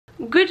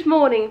Good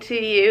morning to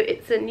you.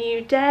 It's a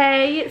new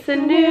day, it's a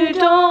new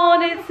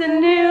dawn, it's a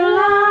new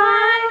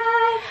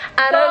life.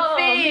 And I'm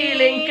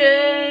feeling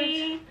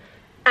good.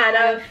 And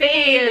I'm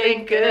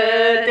feeling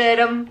good.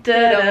 I'm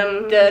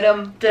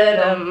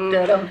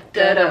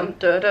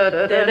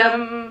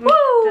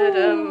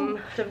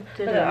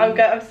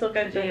still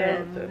going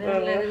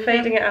to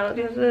fading it out.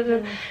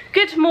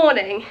 Good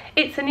morning.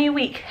 It's a new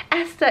week.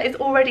 Esther is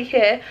already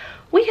here.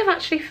 We have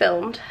actually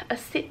filmed a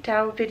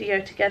sit-down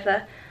video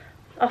together.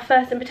 Our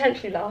first and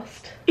potentially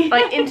last.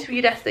 I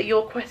interviewed Esther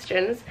your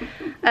questions,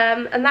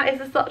 and that is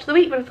the start of the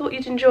week. But I thought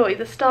you'd enjoy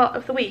the start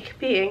of the week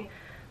being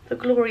the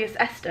glorious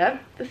Esther.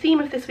 The theme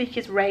of this week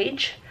is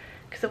rage,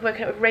 because I've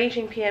woken up with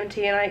raging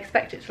PMT and I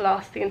expect it to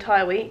last the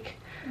entire week.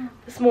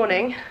 This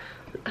morning,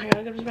 hang on,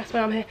 I'm going to just rest my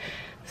arm here.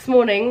 This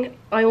morning,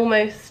 I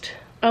almost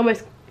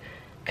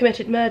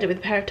committed murder with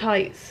a pair of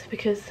tights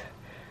because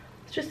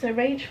it's just so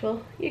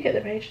rageful. You get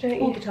the rage, don't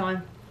you? All the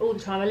time. All the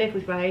time. I live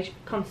with rage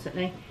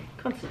constantly.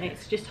 Constantly.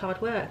 It's just hard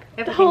work.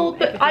 But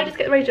I just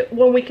get the rage at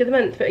 1 week of the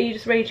month, but you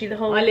just ragey the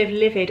whole. I live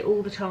livid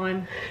all the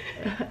time.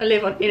 I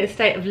live in a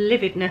state of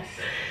lividness.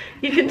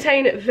 You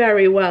contain it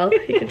very well.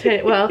 You contain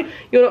it well.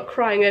 You're not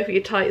crying over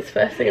your tights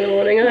first thing in the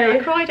morning, are you?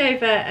 I cried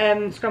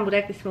over scrambled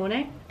egg this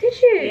morning.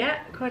 Did you? Yeah,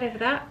 I cried over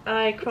that.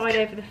 I cried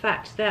over the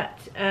fact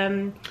that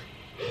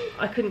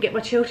I couldn't get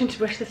my children to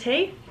brush their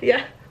teeth.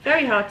 Yeah.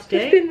 Very hard to do.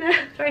 It's been there.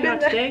 Very hard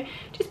to do.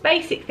 Just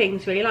basic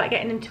things really, like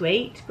getting them to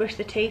eat, brush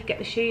their teeth, get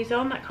the shoes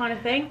on, that kind of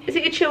thing. Is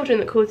it your children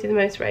that cause you the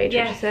most rage,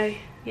 yes. would you say?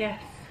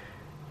 Yes.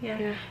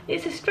 Yeah.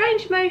 It's a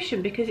strange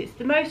emotion because it's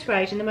the most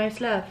rage and the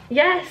most love.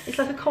 Yes. It's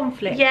like a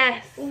conflict.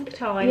 Yes. All the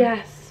time.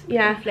 Yes.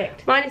 Yeah.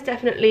 Conflict. Mine is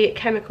definitely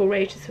chemical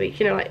rage this week,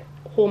 you know, like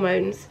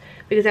hormones,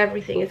 because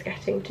everything is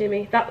getting to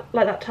me.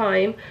 That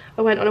time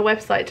I went on a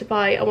website to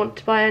buy, I wanted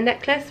to buy a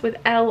necklace with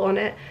L on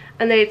it,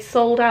 and they'd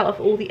sold out of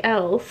all the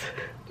L's.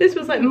 This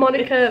was like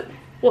Monica,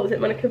 what was it,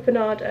 Monica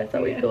Bernardo, is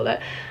that what you call it?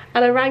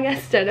 And I rang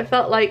Esther and I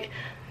felt like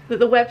that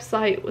the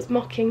website was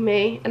mocking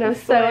me and I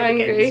was so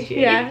angry.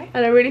 Yeah,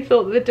 and I really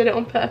thought that they'd done it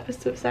on purpose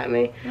to upset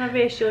me. And I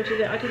reassured you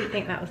that I didn't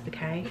think that was the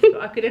case, but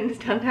I could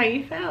understand how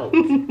you felt.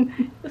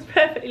 It was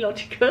perfectly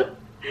logical.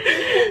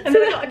 And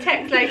then I got a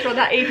text later on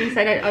that evening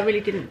saying, no, I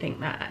really didn't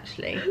think that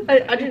actually.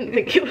 I didn't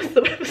think it was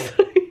the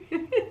website.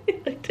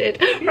 I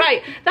did.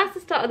 Right, that's the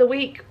start of the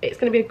week. It's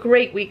going to be a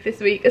great week this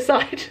week,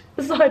 aside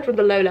from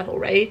the low level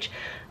rage.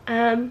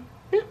 Yeah,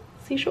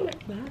 see you shortly.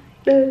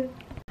 Bye.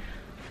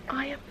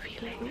 I am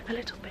feeling a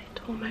little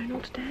bit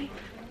hormonal today.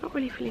 Not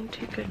really feeling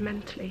too good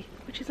mentally,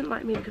 which isn't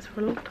like me because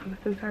for a long time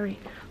I've been very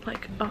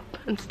like up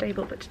and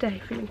stable, but today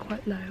feeling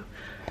quite low.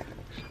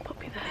 I'll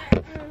pop you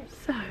there.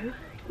 So,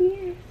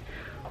 yes,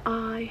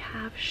 I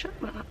have shut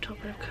my laptop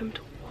and I've come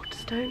to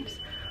Waterstones.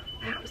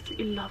 I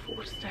absolutely love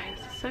Waterstones.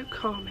 They're so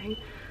calming.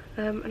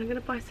 And I'm going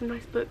to buy some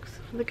nice books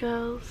for the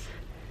girls.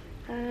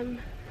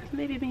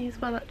 Maybe me as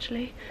well,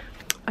 actually.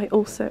 I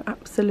also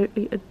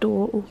absolutely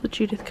adore all the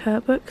Judith Kerr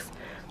books.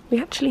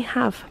 We actually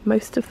have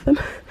most of them,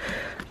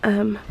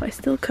 but I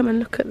still come and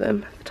look at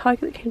them. The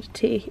Tiger That Came to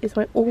Tea is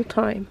my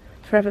all-time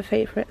forever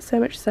favourite, so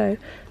much so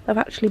I've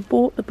actually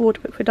bought the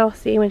border book for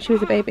Darcy when she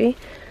was a baby,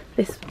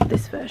 this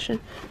version,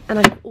 and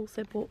I've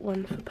also bought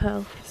one for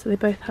Pearl, so they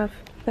both have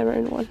their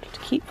own one to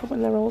keep for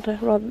when they're older,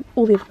 rather than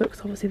all the other books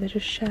obviously they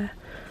just share.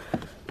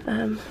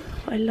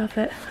 I love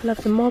it. I love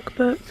the Mog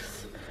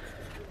books.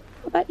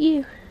 What about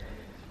you?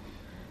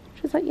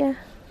 She's like, yeah,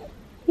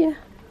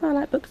 I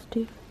like books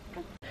too.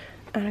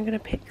 And I'm going to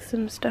pick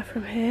some stuff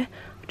from here.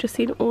 I've just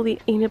seen all the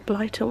Enid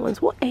Blyton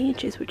ones. What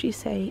ages would you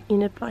say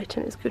Enid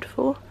Blyton is good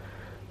for?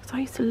 Because I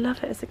used to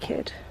love it as a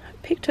kid. I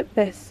picked up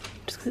this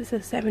just because it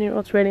says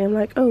 7-year-olds really. I'm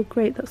like, oh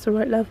great, that's the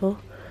right level.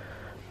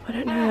 I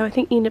don't know, I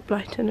think Enid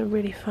Blyton are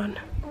really fun.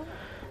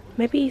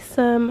 Maybe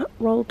some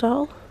Roald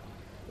Dahl.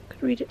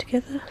 Could read it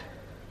together.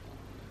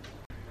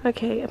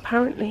 Okay,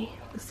 apparently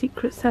The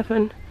Secret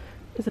 7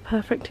 is a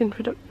perfect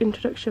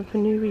introduction for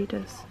new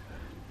readers.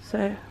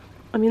 So,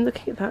 I mean,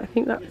 looking at that, I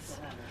think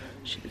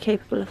should be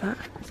capable of that.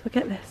 So I'll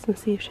get this and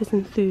see if she's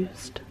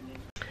enthused.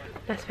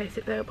 Let's face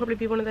it though, it'll probably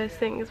be one of those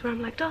things where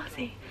I'm like,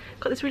 Darcy,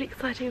 got this really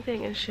exciting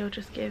thing, and she'll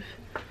just give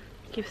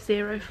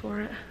 0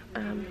 for it.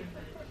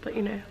 But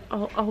you know,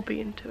 I'll be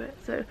into it.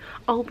 So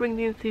I'll bring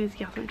the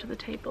enthusiasm to the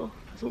table,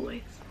 as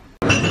always.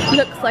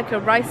 Looks like a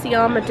ricey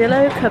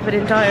armadillo covered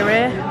in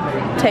diarrhea.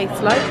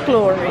 Tastes like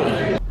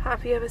glory.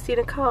 Have you ever seen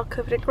a car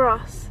covered in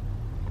grass?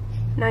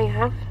 Now you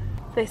have.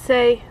 They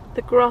say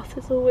the grass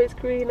is always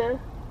greener.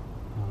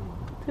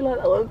 Do you like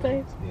that one,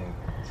 babe? Yeah,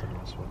 that's a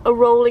nice one. A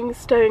rolling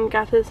stone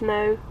gathers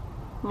no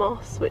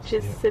moss, which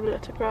is similar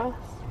to grass.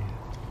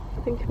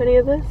 Yeah. Think of any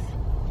others?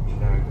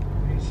 No,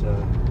 it's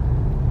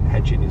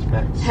hedging his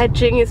bets.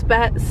 Hedging his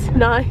bets. Yeah.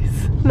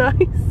 Nice,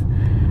 nice.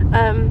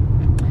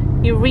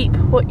 You reap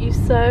what you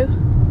sow.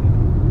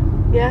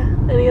 Yeah,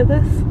 any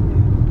others?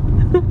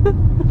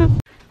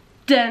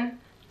 Dun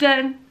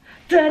dun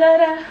da da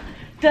da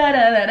da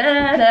da da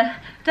da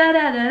da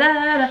da da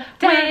da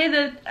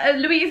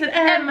with Louise and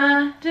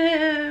Emma.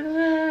 Theodore.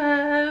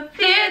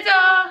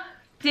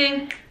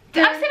 I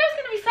said I was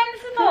going to be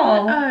sensible.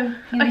 Oh,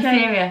 You're okay.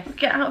 serious.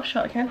 Get out of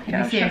shot again. Get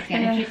out of serious shot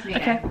again.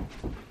 again. Okay.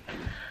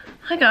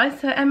 Hi guys,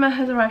 so Emma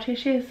has arrived. Here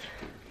she is.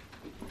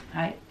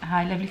 Hi,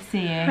 lovely to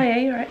see you. Hiya,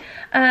 you're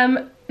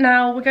right.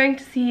 Now we're going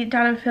to see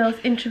Dan and Phil's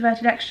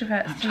Introverted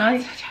Extroverts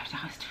tonight.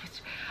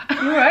 You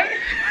alright?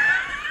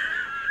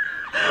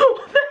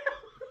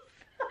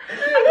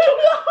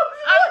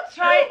 I'm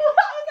trying,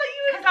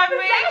 because I'm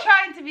really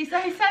trying to be so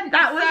sensible.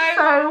 That was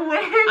so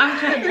weird.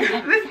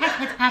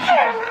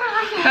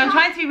 I'm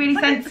trying to be really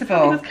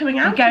sensible. Was coming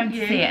out I'm going of to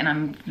you. see it,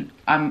 and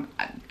I'm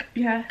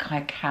Yeah.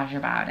 kind of cash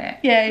about it.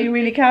 Yeah, you're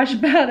really cash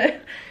about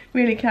it.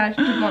 Really cash,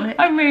 demonic.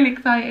 I'm really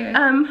excited.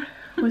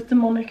 Was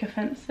demonic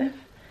offensive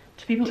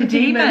to people To with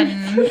demons?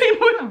 demons.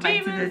 People Oh, with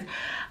demons.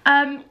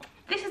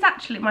 This is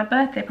actually my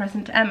birthday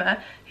present to Emma,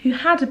 who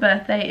had a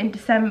birthday in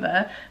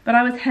December, but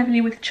I was heavily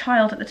with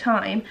child at the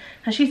time,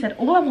 and she said,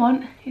 all I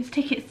want is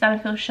tickets to Dan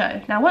and Phil's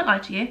show. Now, I won't lie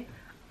to you,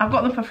 I've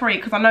got them for free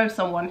because I know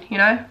someone, you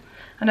know?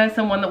 I know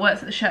someone that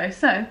works at the show,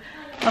 so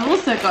I've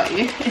also got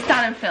you, it's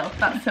Dan and Phil,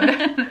 that's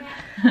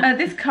it.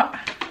 This card.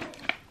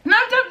 No,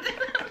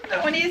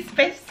 don't want you to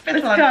spit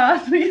This on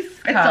card, please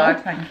spit card,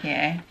 on. thank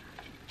you.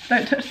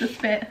 Don't touch the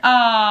spit.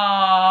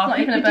 Oh, It's not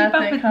even a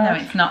birthday card.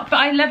 No, it's not. But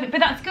I love it. But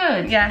that's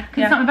good. Yeah,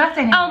 Because it's not my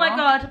birthday anymore. Oh my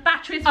god,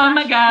 batteries. Oh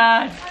my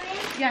god.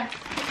 Yeah.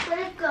 I'm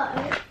gonna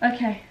go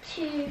Okay.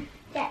 to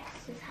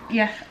Dexter's house.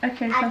 Yeah.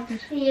 Okay. Sounds And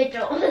good.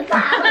 Theodore's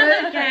house.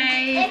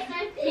 Okay. It's no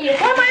Theodore.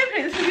 Why am I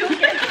opening this with your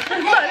gift? Bye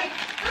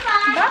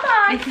Bye-bye.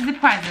 bye. This is a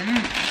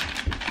present.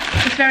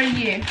 It's very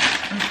you.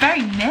 It's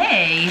very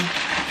me.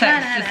 So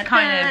it's just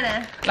kind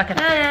of like a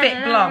thick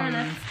blonde.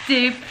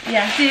 Doop.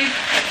 Yeah. Doop.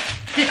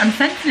 I'm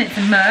sensing it's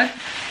a mug.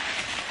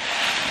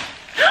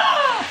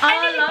 I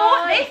nearly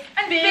bought this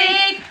and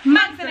big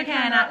mugs and I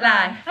cannot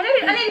lie. I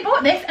nearly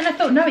bought this and I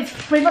thought, no, it's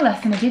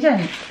frivolous, and I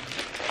didn't.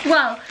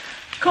 Well,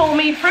 call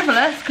me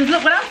frivolous because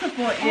look what else I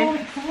bought you.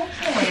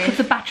 Excited. Because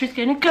the battery's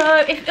going to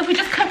go. If we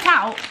just cut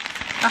out,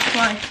 that's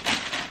why.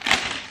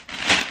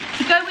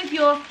 To go with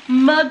your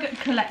mug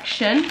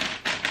collection.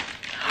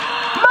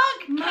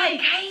 Mug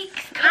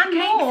cakes and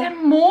more.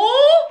 and more.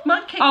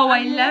 Mug cakes. Oh, I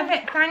and love more.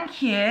 it.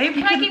 Thank you.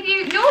 Can I give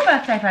you your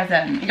birthday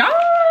present? Yes.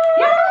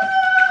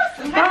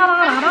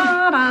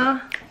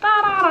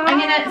 I'm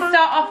gonna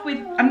start off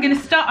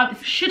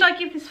with. Should I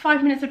give this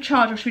 5 minutes of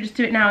charge, or should we just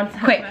do it now? And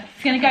Quick.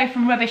 It's gonna go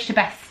from rubbish to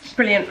best.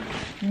 Brilliant.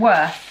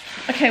 Worst.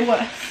 Okay,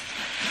 worse.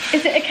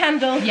 Is it a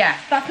candle? Yeah.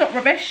 That's not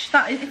rubbish.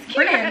 That is. It's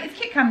brilliant. It's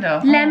cute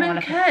candle. Lemon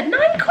Oh, curd.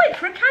 £9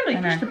 for a candle. You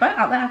I know. pushed the boat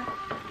out there.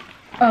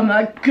 Oh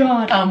my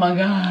god. oh my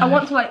god. I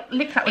want to like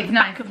lick that with It's the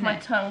back nice, of isn't my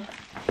it? tongue.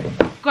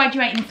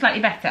 Graduating slightly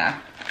better.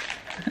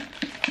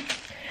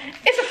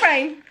 It's a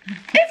frame.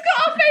 It's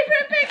got our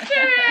favourite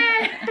picture.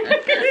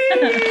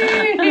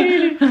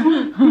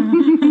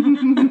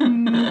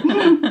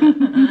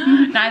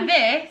 Now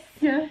this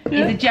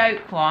is a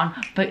joke one,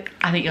 but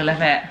I think you'll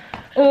love it.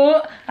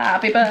 Oh,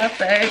 happy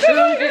birthday to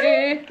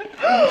me.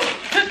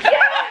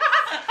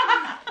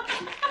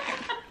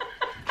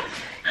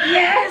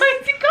 Yes.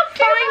 Where's it got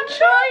Fine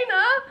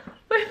china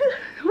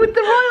with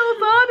the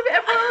royals on, a bit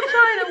of royal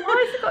china.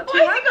 Why has it got two?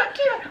 Why has it got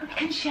two? We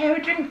can share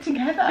a drink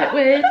together. Bit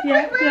weird,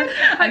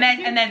 yeah. And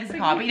then there's a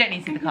card, but you don't need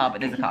to see the card,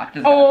 but there's a card.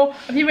 Or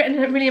have you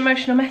written a really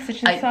emotional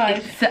message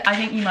inside? I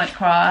think you might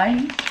cry.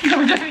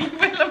 No, I don't think you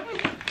will.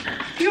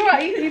 You're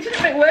right, you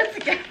just make words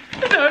again.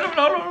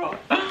 No.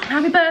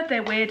 Happy birthday,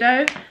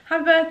 weirdo.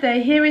 Happy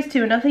birthday. Here is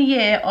to another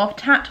year of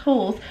tat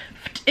hauls,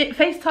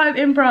 FaceTime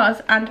in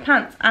bras and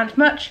pants, and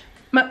much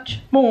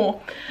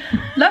more.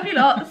 Love you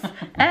lots.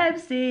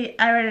 MC,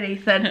 Aaron and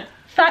Ethan.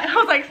 I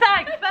was like,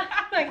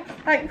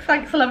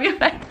 thanks, I love you.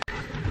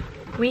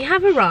 We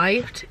have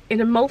arrived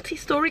in a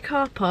multi-storey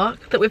car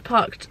park that we've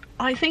parked,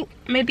 I think,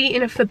 maybe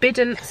in a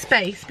forbidden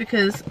space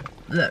because,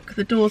 look,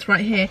 the door's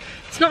right here.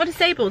 It's not a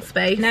disabled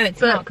space. No,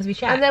 it's not, because we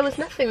checked. And there was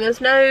nothing,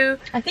 there's no...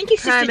 I think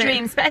it's just a permit.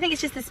 dream, I think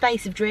it's just the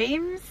space of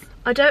dreams.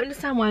 I don't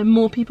understand why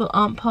more people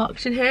aren't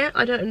parked in here.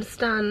 I don't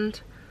understand.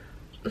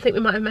 I think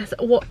we might have messed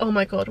up. What? Oh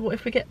my god, what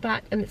if we get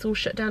back and it's all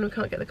shut down and we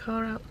can't get the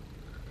car out?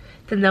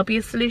 Then there'll be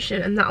a solution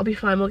and that'll be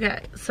fine. We'll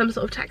get some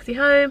sort of taxi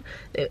home.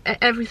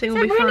 Everything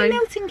will be We're fine. in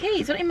Milton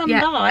Keynes, we're in Mumbai.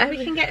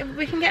 Yeah,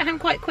 We can get home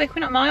quite quick, we're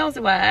not miles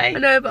away. I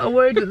know, but I'm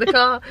worried that the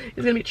car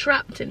is going to be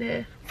trapped in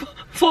here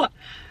What?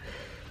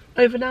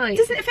 overnight.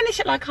 Doesn't it finish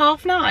at like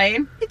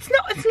 9:30? It's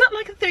not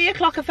like a 3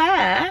 o'clock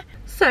affair.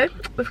 So,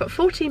 we've got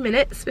 14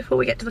 minutes before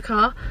we get to the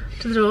car,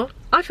 to the door.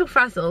 I feel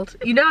frazzled.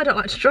 You know I don't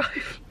like to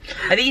drive.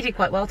 I think you did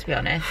quite well, to be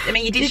honest. I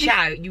mean, you did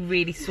shout, you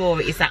really swore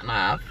at your sat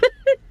nav.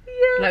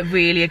 Yeah. Like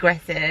really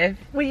aggressive.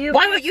 Were you?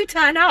 Why won't you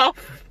turn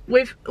off?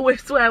 With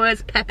swear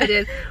words peppered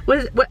in.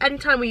 Any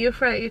time were you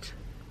afraid?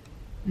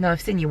 No,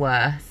 I've seen you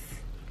worse.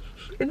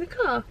 In the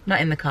car?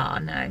 Not in the car,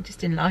 no,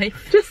 just in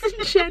life. Just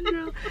in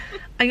general.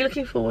 Are you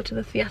looking forward to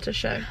the theatre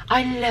show?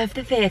 I love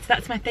the theatre,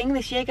 that's my thing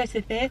this year, go to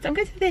the theatre. I'm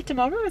going to the theatre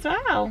tomorrow as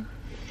well.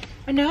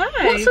 I know.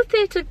 What's a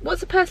theatre?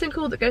 What's a person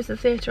called that goes to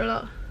the theatre a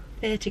lot?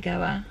 Theatre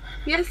goer.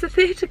 Yes, a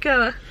theatre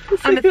goer.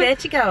 I'm a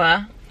theatre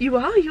goer. You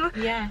are.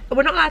 Yeah.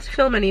 We're not allowed to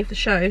film any of the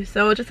show,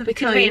 so I'll just have We to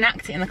can tell you.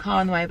 reenact it in the car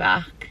on the way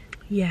back.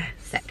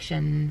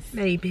 sections.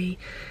 Maybe.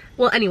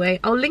 Well, anyway,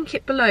 I'll link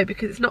it below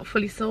because it's not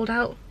fully sold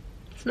out.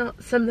 It's not.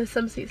 There's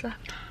some seats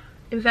left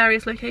in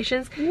various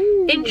locations.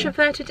 Ooh.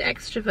 Introverted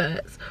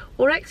extroverts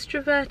or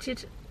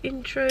extroverted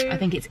intro. I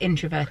think it's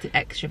introverted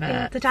extroverts.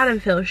 Yeah, the Dan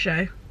and Phil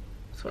show.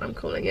 That's what I'm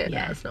calling it.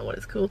 Yeah. That's not what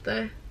it's called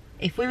though.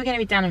 If we were going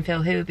to be Dan and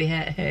Phil, who would be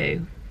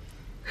who?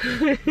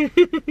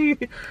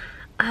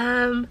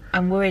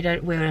 I'm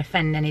worried we'll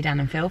offend any Dan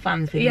and Phil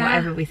fans with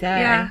whatever we say.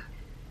 Yeah.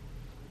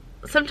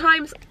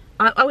 Sometimes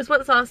I was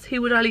once asked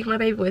who would I leave my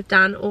baby with,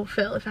 Dan or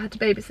Phil, if I had to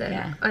babysit.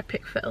 Yeah. I'd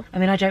pick Phil. I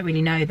mean, I don't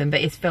really know them,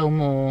 but is Phil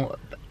more...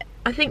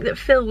 I think that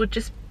Phil would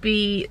just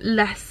be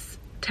less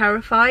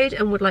terrified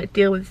and would like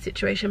deal with the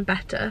situation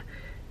better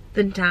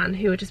than Dan,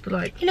 who would just be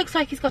like... He looks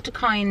like he's got a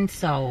kind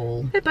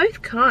soul. They're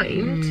both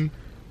kind.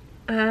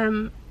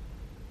 I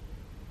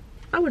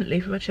wouldn't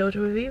leave my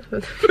children with either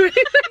of them.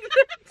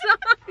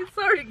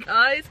 Sorry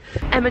guys.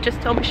 Emma just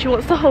told me she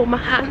wants to hold my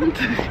hand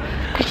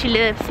because she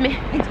loves me.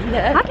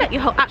 Yeah. I'd let you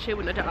hold.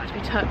 Actually, I don't like to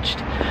be touched.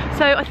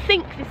 So I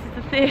think this is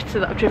the theatre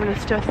that I've driven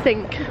us to, I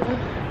think.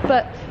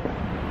 But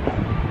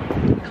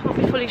can't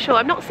be fully sure.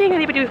 I'm not seeing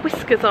anybody with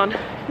whiskers on.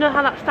 You know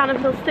how that's Dan and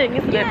Phil's thing,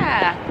 isn't it?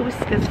 Yeah. The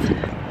whiskers.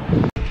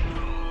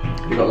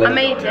 I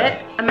made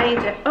it. I made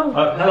it. Oh.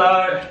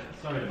 Hello.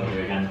 Sorry to bother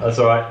you again. That's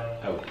alright.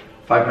 Oh,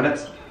 5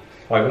 minutes?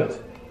 5 minutes?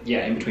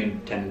 Yeah, in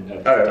between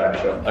 10 Oh, right,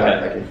 sure. Okay.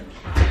 Thank you.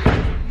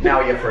 Now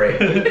you're free.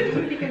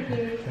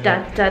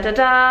 Da da da da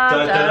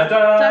da da da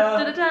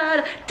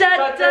da da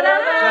da.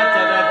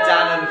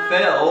 Dan and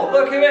Phil.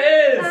 Look who it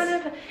is.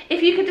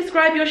 If you could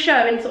describe your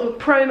show in sort of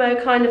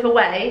promo kind of a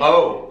way.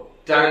 Oh,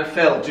 Dan and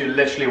Phil do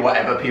literally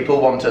whatever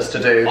people want us to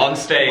do. On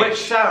stage. Which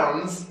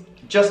sounds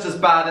just as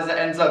bad as it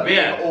ends up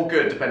being, or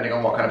good, depending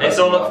on what kind of person It's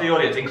all you up are. to the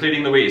audience,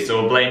 including Louise, so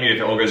we'll blame you if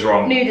it all goes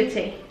wrong.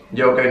 Nudity.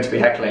 You're going to be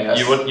heckling us.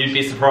 You'd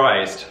be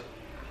surprised.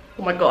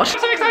 Oh my gosh. I'm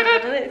so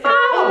excited!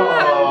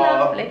 Oh,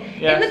 lovely.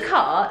 Yes. In the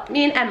car,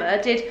 me and Emma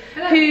did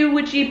Who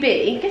Would You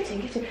Be? Get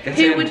in.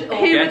 Who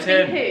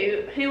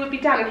would be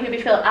Dan and who would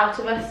be Phil out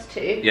of us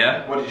two?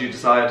 Yeah? What did you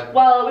decide?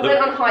 Well, we went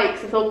on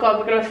hikes. I thought, God,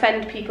 we're going to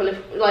offend people if,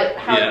 like,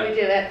 how do we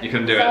do it? You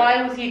couldn't do it. So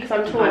I was you because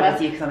I'm taller. I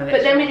was you because I'm a bit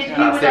But then we did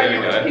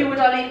shorter. who would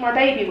I leave my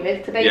baby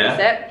with to babysit?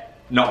 Yeah.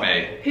 Not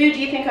me. Who do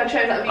you think I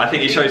chose? That I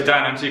think you chose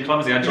Dan. I'm too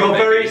clumsy. You're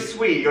very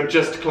sweet, you're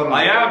just clumsy.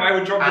 I am, I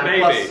would drop the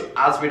baby. Plus,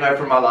 as we know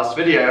from our last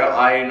video,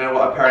 I know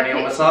what a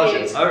perineal massage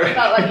is. I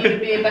felt like you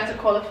would be better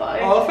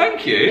qualified. Oh,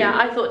 thank you. Yeah,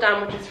 I thought Dan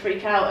would just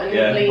freak out and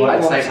leave.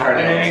 I'd say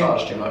perineal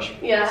massage too much.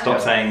 Yeah.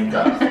 Stop saying. Do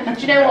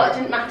you know what? It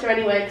didn't matter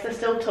anyway because I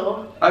still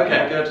tore.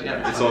 Okay, good.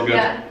 Yeah, it's all good.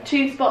 Yeah,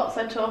 2 spots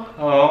I tore.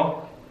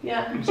 Oh.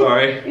 Yeah. I'm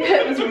sorry.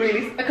 Yeah, it was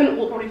really. I couldn't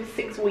walk probably for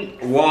 6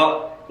 weeks.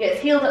 What? Yeah,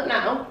 it's healed up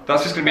now.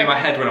 That's just going to be in my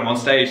head when I'm on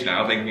stage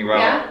now, thinking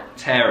about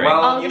tearing.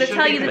 Well, I'm going to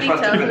tell you the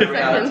details in a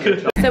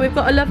second. So we've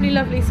got a lovely,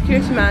 lovely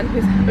security man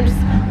who's.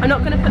 I'm not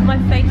going to put my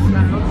face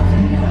round.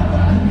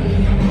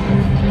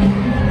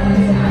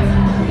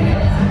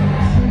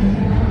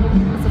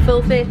 It's a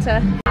full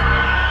theatre.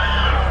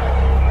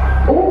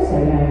 Also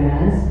known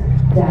as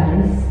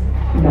Danny's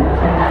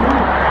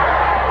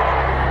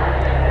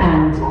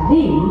and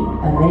the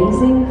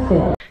Amazing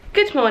Phil.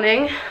 Good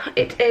morning.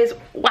 It is,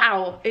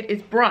 wow, it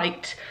is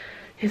bright.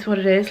 Here's what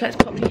it is. Let's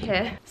pop you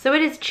here. So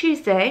it is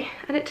Tuesday,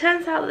 and it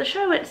turns out that the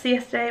show I went to see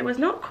yesterday was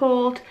not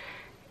called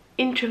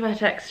Introvert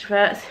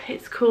Extroverts.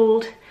 It's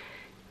called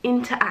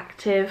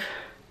Interactive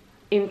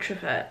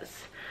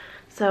Introverts.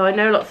 So I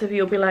know lots of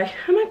you will be like,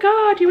 oh my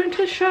God, you went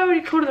to a show and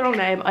you called it the wrong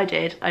name. I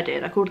did. I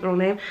called it the wrong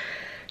name.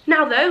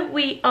 Now though,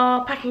 we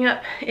are packing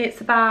up. It's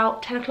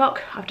about 10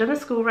 o'clock. I've done the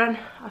school run.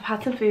 I've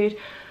had some food.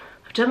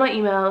 I've done my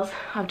emails.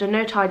 I've done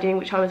no tidying,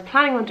 which I was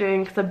planning on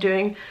doing because I'm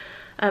doing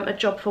a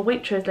job for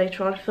Waitrose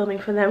later on, filming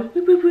for them.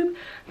 Whoop, whoop, whoop.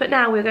 But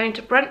now we're going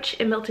to brunch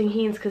in Milton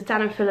Keynes because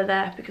Dan and Phil are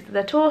there because of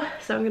their tour.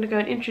 So I'm going to go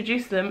and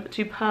introduce them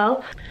to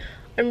Pearl.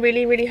 I'm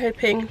really, really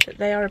hoping that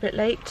they are a bit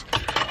late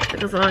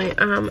because I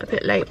am a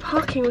bit late.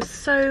 Parking was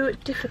so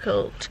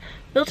difficult.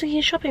 Milton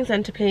Keynes Shopping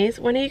Centre, please.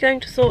 When are you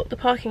going to sort the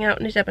parking out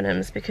near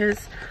Debenhams?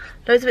 Because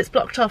loads of it's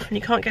blocked off and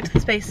you can't get to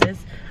the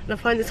spaces. And I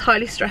find this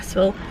highly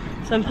stressful.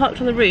 So I'm parked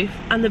on the roof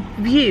and the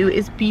view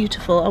is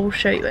beautiful. I will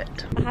show you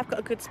it. I have got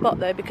a good spot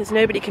though because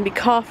nobody can be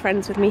car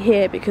friends with me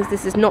here because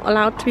this is not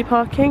allowed to be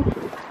parking.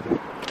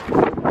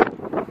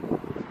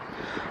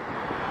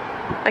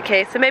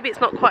 Okay, so maybe it's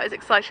not quite as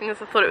exciting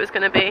as I thought it was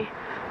going to be.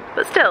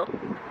 But still,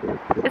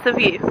 it's a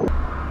view.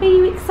 Are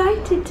you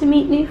excited to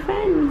meet new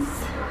friends?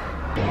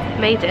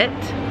 Made it.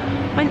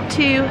 Went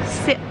to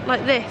sit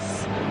like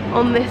this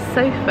on this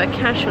sofa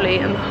casually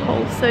and the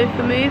whole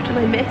sofa moved and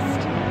I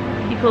missed.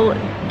 People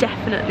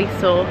definitely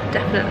saw,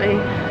 definitely.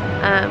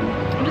 I'm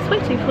just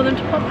waiting for them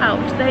to pop out.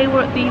 They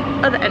were at the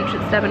other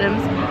entrance,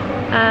 Debenhams.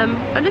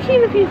 I'm looking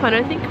in the viewfinder.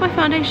 I think my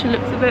foundation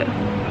looks a bit...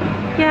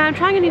 Yeah, I'm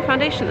trying a new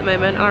foundation at the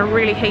moment and I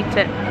really hate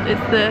it.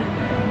 It's the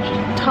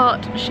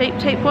Tarte Shape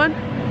Tape one.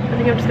 I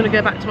think I'm just going to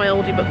go back to my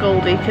oldie but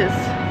goldie because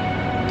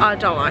I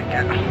don't like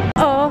it.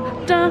 Oh,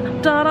 da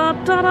da da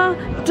da da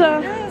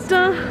da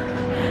da.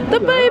 The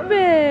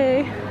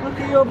baby! Look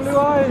at your blue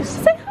eyes!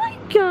 Say hi,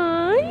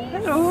 guys!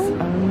 Hello. Oh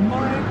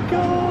my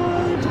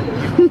god.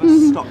 You have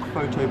a stock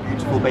photo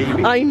beautiful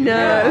baby. I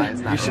know.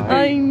 You should be.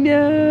 I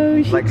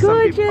know. She's Like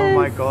gorgeous. some people, oh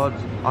my god,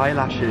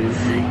 eyelashes.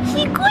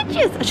 She's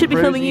gorgeous. I should be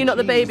filming you, not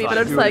the baby, but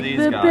I'm just like,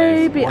 the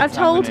baby. I've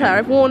told her,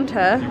 I've warned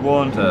her. You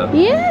warned her?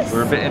 Yes.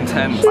 We're a bit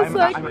intense. She's I'm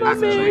like,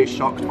 actually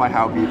shocked by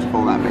how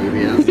beautiful that baby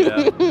is. Yeah.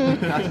 You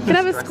can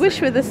have a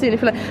squish with her soon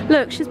if you like.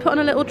 Look, she's put on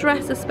a little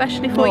dress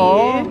especially for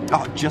you.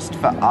 Oh, just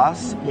for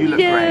us? You look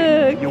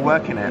Yeah. great. You're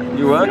working it.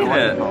 You're working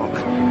it.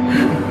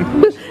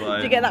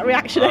 Do you get that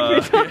reaction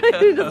every time?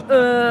 Just,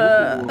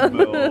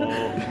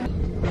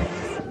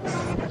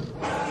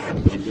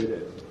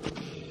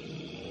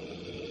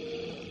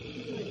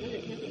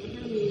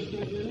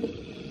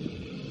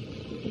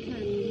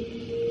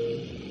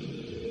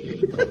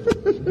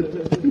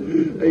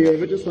 Are you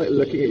ever just like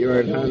looking at your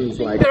own hands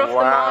like, You're off the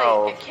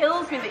wow. mic. It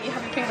kills me that you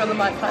have your finger on the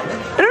mic like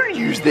this. I don't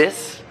use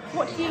this.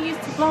 What do you use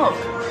to vlog?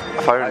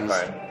 Phones.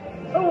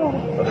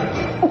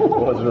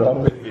 What's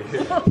wrong with you?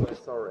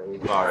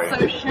 Sorry.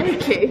 So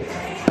shaky.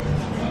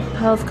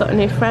 Pearl's got a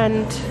new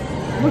friend.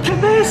 Look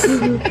at this.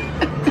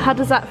 How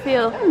does that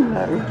feel?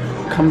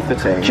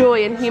 Comforting.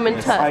 Joy and human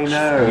touch. I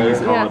know.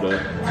 Yeah.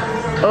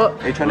 Oh.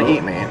 Are you trying to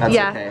eat me? That's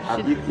Yeah.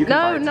 okay. She- You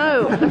can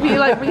no. bite. Have you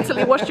like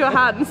recently washed your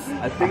hands?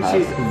 I think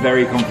she's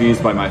very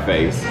confused by my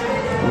face.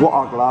 What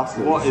are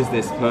glasses? What is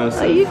this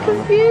person? Are you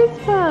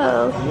confused,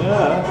 Pearl?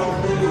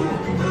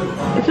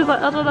 Yeah. She's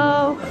like, I don't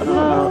know.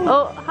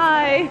 Oh,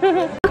 hi.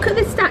 Look at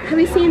this stack. Have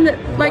you seen that?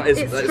 Like, That is-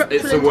 it's it's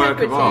structural a work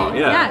of integrity. art,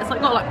 yeah. Yeah, it's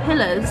like got like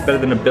pillars. Better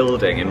than a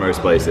building in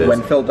most places.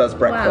 When Phil does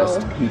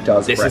breakfast, Wow. he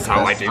does This breakfast. is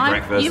how I do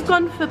breakfast. You've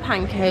gone for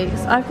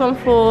pancakes. I've gone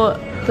for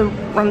the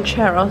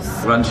rancheros.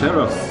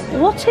 Rancheros.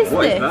 What is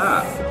What is this?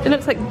 that? It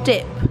looks like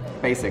dip.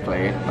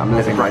 Basically, I'm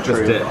living my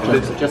Breakfast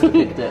truth. dip. Just a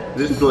big dip.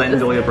 Just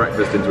blend all your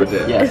breakfast into a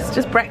dip. Yeah. It's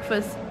just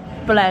breakfast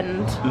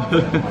blend.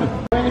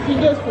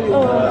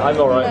 I'm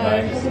alright,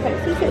 thanks.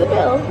 Can you take the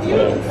bill?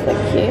 Yes,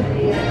 thank you.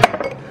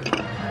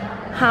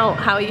 How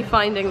are you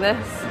finding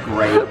this?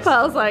 Great.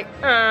 Pearl's like,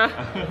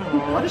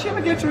 Why does she have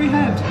a glittery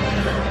head?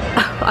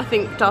 I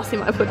think Darcy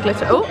might have put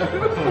glitter. Oh.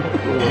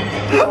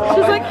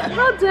 She's like,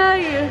 how dare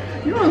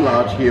you? You're a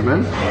large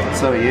human.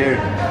 So are you.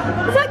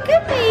 Is that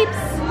good, babes?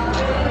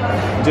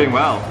 I'm doing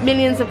well.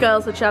 Millions of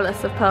girls are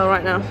jealous of Pearl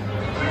right now.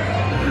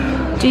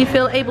 Do you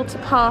feel able to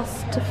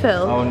pass to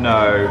Phil? Oh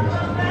no.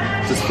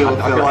 Just feel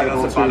I feel like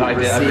that's a bad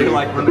idea. I feel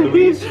like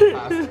Louise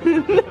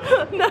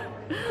No.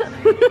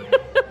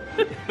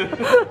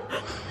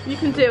 You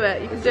can do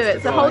it, you can do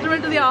it. So hold her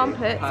under the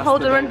armpits,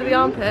 hold her under the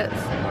armpits.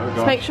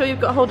 Just make sure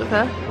you've got hold of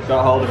her.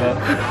 got hold of her.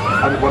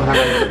 And one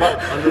hand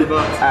under the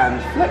butt.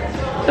 And flip.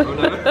 Oh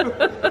no.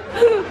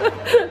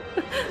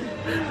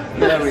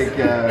 There we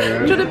go.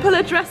 Do you want to pull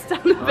her dress down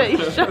a bit?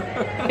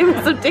 Give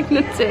her some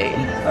dignity.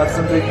 Have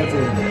some dignity.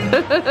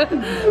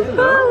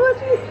 Oh, what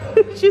do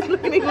you... She's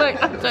looking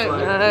like, I don't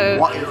know.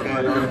 What is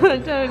going on? I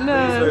don't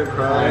know. Don't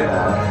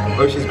cry.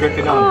 Oh, she's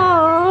gripping on.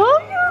 Oh,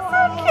 you're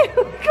so cute.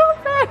 God,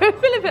 there. I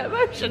feel a bit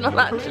emotional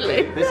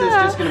actually. This is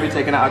just going to be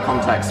taken out of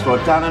context for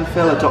Dan and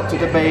Phil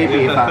adopted a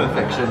baby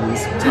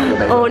fanfictions.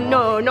 Oh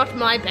no, not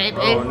my baby.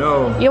 Oh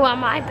no. You are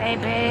my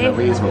baby.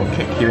 Louise will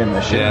kick you in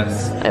the shins.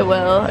 Yes. I will,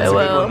 I That's a good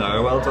will. one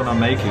though. Well done on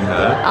making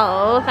her.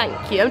 Oh,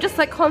 thank you. I'm just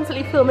like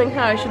constantly filming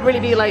her. I should really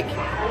be like,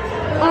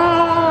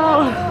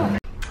 oh.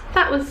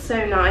 That was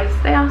so nice.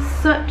 They are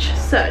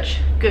such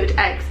good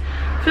eggs.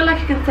 I feel like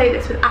I can say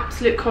this with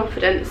absolute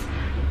confidence.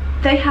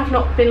 They have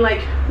not been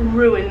like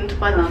ruined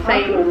by the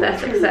fame of their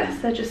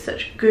success. They're just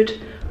such good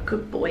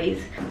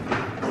boys.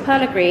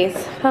 Pearl agrees.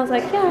 Pearl's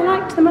like, yeah, I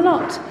liked them a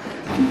lot.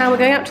 Now we're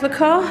going out to the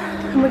car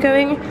and we're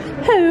going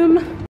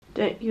home.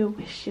 Don't you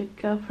wish your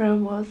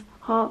girlfriend was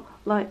hot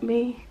like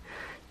me?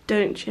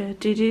 Don't you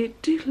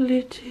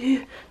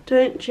do-do-do-do-do?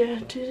 Don't you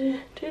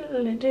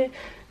do-do-do-do-do?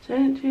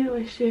 Don't you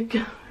wish your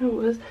girlfriend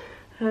was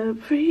a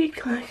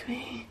freak like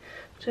me?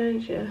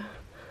 Don't you?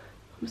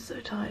 I'm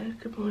so tired.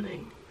 Good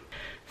morning.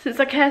 Since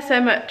I care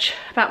so much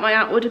about my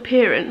outward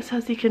appearance,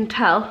 as you can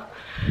tell,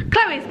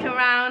 Chloe's come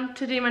round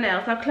to do my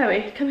nails. Now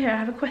Chloe, come here, I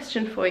have a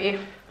question for you.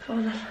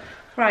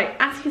 Right,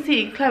 as you can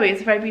see, Chloe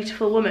is a very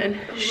beautiful woman.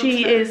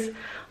 She is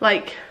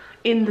like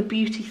in the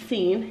beauty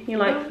scene. You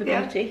like the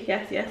beauty?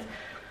 Yes, yes.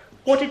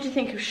 What did you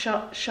think of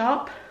Sharp?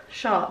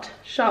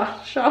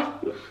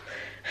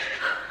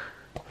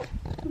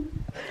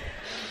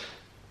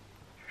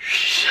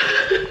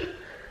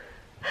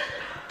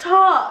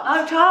 Tart.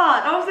 Oh,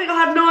 Tart. I was thinking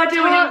I had no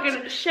idea when you were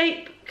going to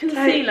Shape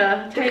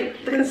concealer. The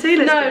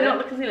concealer's No, good. not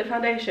the concealer,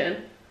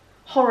 foundation.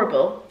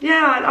 Horrible.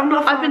 Yeah, I'm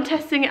not. I've been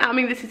testing it out. I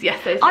mean, this is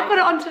yesterday's. I got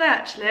it on today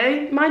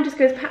actually. Mine just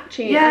goes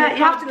patchy. Yeah, and I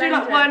you have can't to do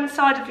like blend it. one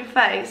side of your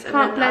face and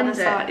Can't then the other blend it.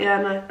 side.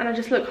 Yeah, no. And I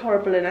just look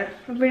horrible in it.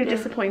 I'm really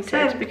disappointed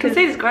So, because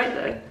concealer's great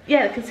though.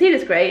 yeah, the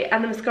concealer's great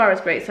and the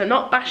mascara's great. So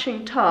not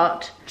bashing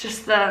Tarte,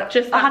 Just just I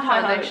that had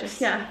high foundation.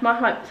 hopes. Yeah, my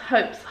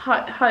hopes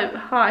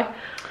high.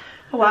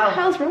 Oh, wow. What the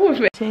hell's wrong with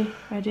me?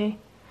 Ready?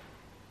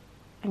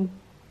 And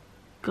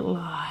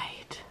glide.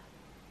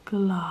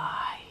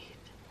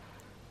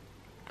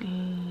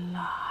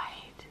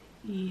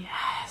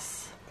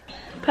 Yes.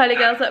 Pearly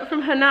Girl's up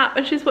from her nap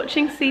and she's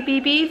watching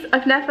CBeebies.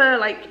 I've never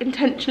like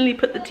intentionally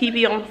put the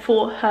TV on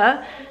for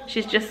her.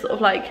 She's just sort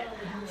of like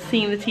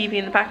seeing the TV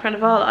in the background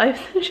of our lives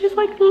and she's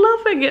like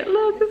loving it.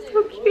 Look, it's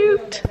so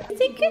cute.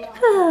 Is it good,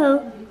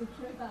 Pearl?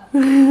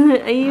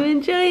 Are you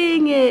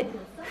enjoying it?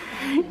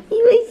 You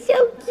are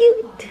so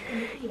cute.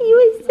 You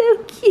are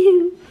so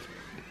cute.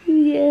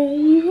 Yeah,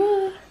 you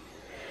are.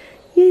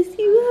 Yes,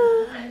 you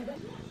are.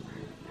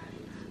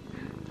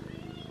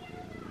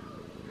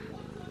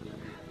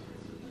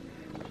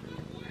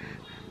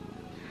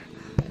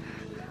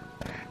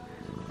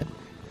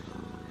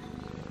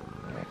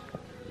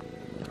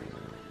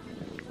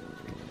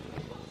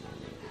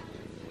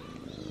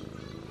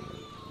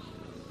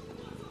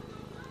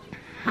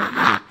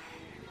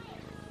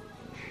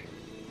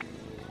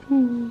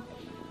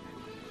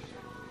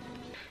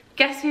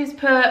 Guess who's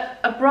put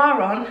a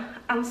bra on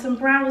and some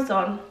brows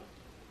on?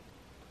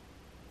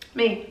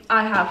 Me,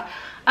 I have.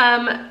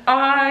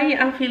 I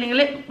am feeling a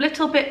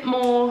little bit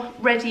more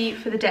ready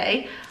for the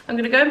day. I'm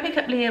going to go and pick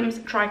up Liam's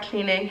dry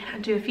cleaning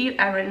and do a few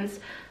errands.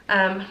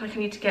 Like I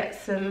need to get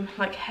some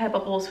like hair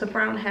bubbles for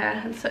brown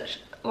hair and such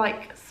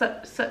like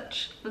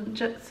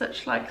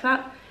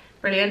that.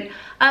 Brilliant.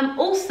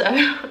 Also,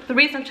 the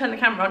reason I've turned the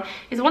camera on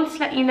is I wanted to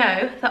let you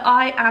know that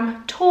I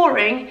am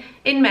touring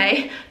in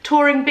May,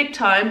 touring big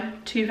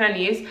time, 2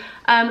 venues,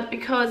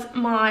 because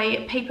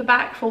my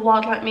paperback for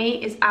Wild Like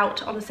Me is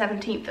out on the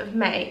 17th of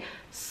May.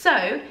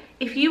 So,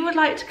 if you would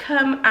like to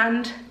come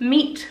and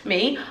meet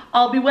me,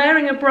 I'll be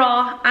wearing a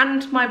bra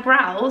and my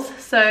brows,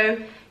 so,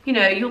 you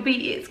know,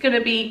 it's going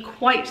to be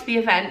quite the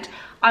event.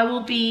 I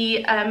will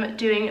be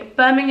doing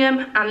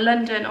Birmingham and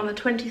London on the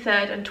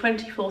 23rd and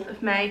 24th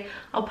of May.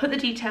 I'll put the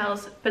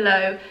details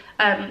below.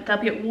 They'll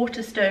be at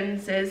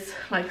Waterstones,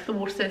 like the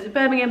Waterstones in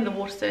Birmingham, the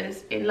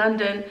Waterstones in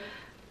London.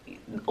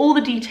 All the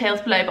details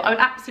below, but I would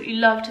absolutely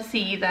love to see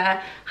you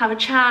there. Have a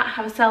chat,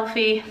 have a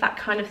selfie, that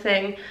kind of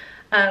thing.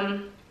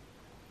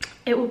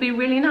 It will be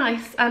really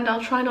nice, and I'll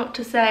try not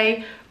to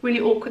say really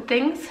awkward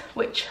things,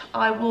 which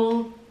I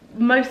will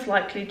most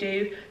likely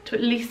do to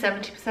at least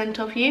 70%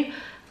 of you.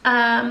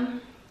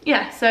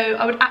 Yeah, so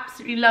I would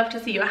absolutely love to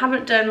see you. I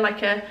haven't done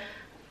like a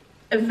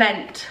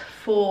event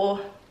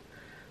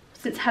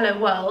since Hello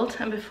World,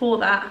 and before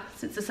that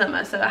since the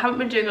summer, so I haven't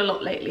been doing a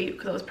lot lately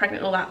because I was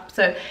pregnant and all that,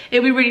 so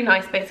it'd be really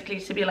nice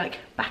basically to be like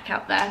back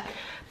out there,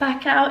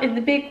 back out in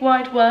the big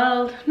wide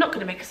world. I'm not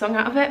going to make a song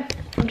out of it.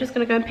 I'm just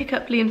going to go and pick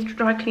up Liam's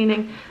dry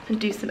cleaning and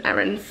do some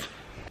errands.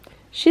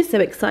 She's so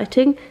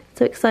excited,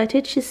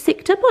 she's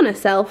sicked up on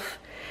herself.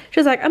 She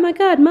was like, oh my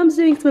god, mum's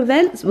doing some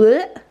events,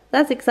 what?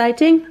 That's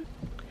exciting.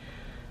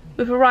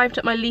 We've arrived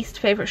at my least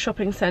favourite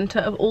shopping centre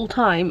of all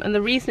time, and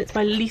the reason it's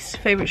my least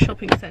favourite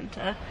shopping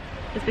centre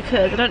is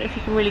because, I don't know if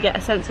you can really get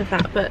a sense of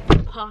that, but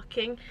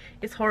parking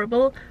is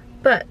horrible.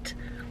 But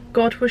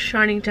God was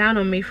shining down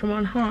on me from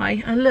on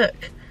high, and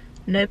look,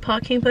 no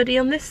parking buddy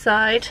on this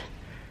side,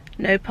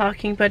 no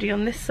parking buddy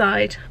on this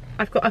side.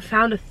 I've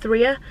found a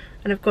 3er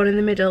and I've gone in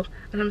the middle,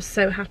 and I'm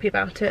so happy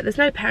about it. There's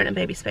no parent and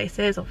baby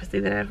spaces, obviously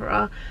there never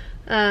are,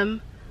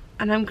 and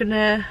I'm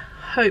gonna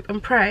hope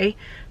and pray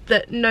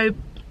that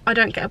I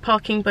don't get a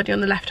parking buddy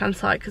on the left hand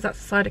side, because that's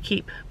the side I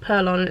keep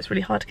Pearl on and it's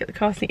really hard to get the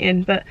car seat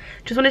in. But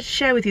just wanted to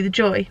share with you the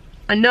joy.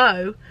 I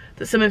know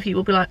that some of you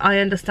will be like, I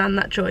understand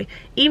that joy.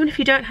 Even if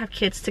you don't have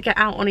kids to get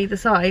out on either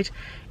side,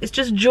 it's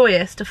just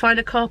joyous to find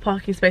a car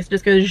parking space and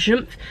just go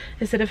jump,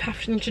 instead of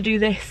having to do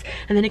this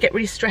and then you get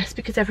really stressed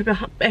because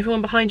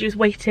everyone behind you is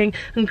waiting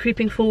and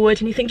creeping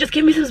forward, and you think, just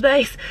give me some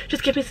space,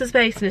 just give me some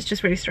space, and it's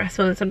just really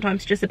stressful, and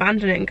sometimes you just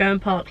abandon it and go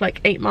and park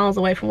like 8 miles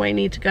away from where you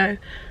need to go.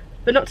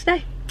 But not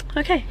today.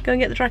 Okay, go and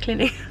get the dry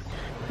cleaning.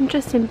 I'm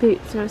just in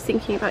Boots and I was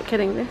thinking about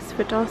getting this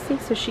for Darcy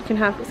so she can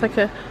have, it's like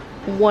a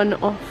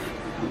one-off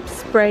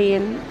spray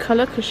in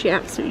colour, because she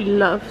absolutely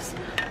loves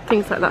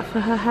things like that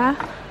for her hair.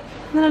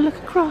 And then I look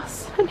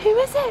across, and who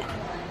is it?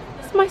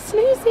 It's my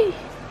Snoozy.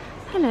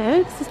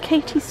 Hello, this is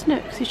Katie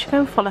Snooks. You should go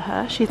and follow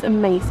her. She's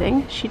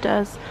amazing. She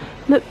does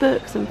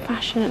lookbooks and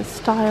fashion and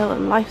style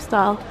and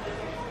lifestyle,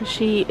 and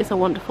she is a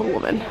wonderful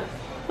woman.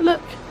 But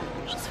look,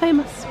 she's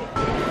famous.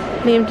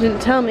 Liam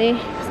didn't tell me.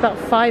 It's about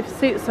 5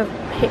 suits I've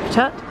picked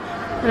up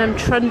and I'm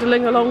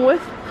trundling along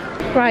with.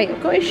 Right,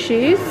 I've got his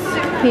shoes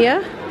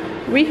here,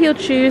 re-heeled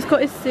shoes,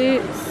 got his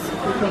suits,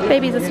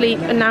 baby's asleep,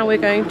 and now we're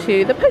going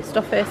to the post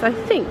office. I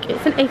think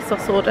it's an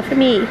ASOS order for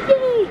me.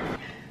 Yay!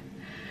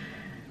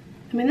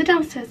 I'm in the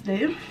downstairs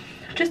loo.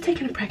 I've just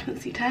taken a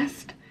pregnancy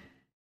test.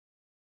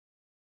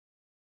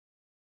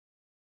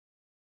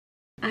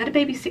 I had a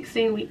baby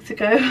 16 weeks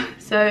ago,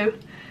 so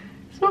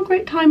it's not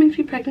great timing to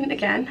be pregnant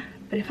again,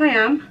 but if I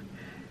am,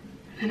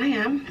 then I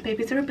am.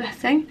 Babies are a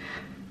blessing.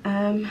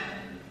 I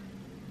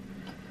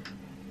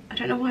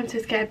don't know why I'm so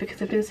scared, because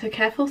I've been so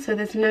careful, so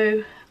there's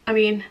no, I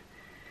mean,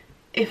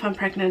 if I'm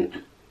pregnant,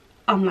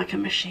 I'm like a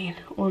machine,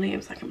 or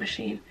Liam's like a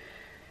machine.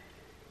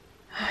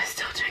 Oh, it's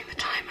still doing the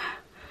timer.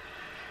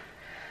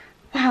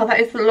 Wow, that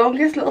is the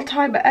longest little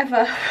timer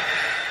ever.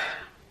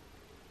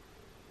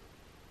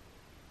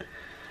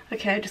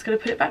 Okay, I'm just gonna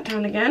put it back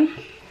down again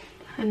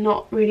and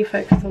not really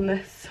focus on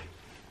this.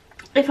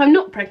 if I'm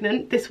not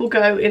pregnant, this will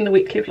go in the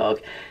weekly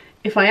vlog.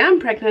 If I am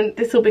pregnant,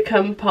 this will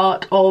become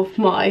part of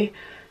my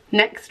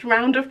next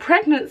round of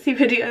pregnancy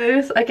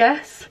videos, I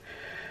guess.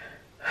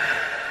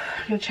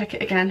 I'm gonna check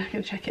it again, I'm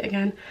gonna check it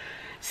again.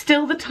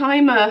 Still the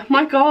timer,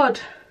 my God.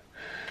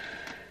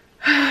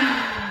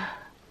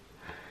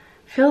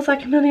 Feels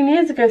like a million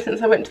years ago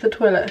since I went to the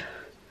toilet.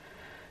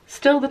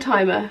 Still the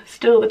timer,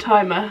 still the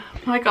timer.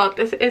 My God,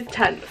 this is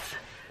tense.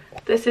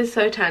 This is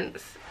so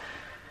tense.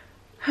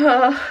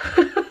 So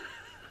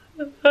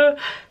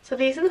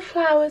these are the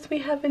flowers we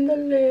have in the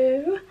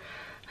loo.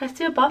 Let's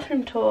do a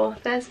bathroom tour.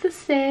 There's the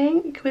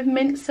sink with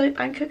mint soap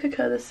and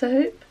Coca-Cola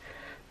soap.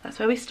 That's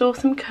where we store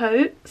some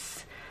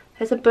coats.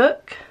 There's a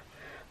book.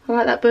 I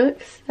like that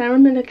book. Sarah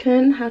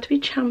Millican, How to Be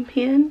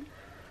Champion.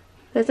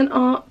 There's an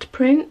art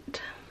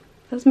print.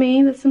 There's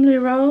me, there's some loo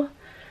roll.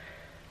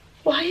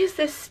 Why is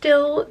this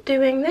still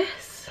doing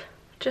this?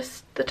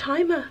 Just the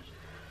timer.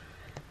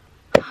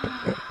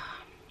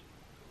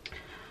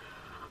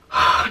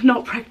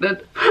 Not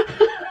pregnant.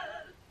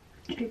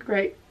 Okay,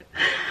 great.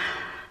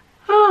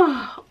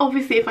 Oh,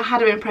 obviously if I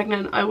had been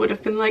pregnant I would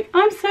have been like,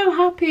 I'm so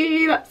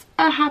happy, that's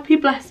a happy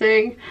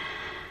blessing.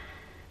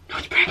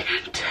 Not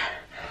pregnant.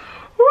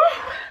 Woo.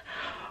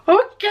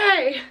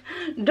 Okay,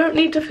 don't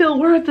need to feel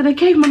worried that I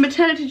gave my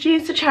maternity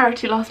jeans to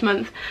charity last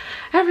month.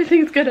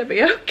 Everything's gonna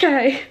be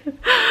okay.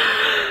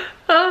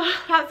 Oh,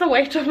 that's a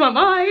weight off my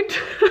mind.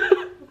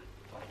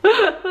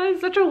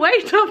 That's such a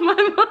weight off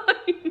my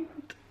mind.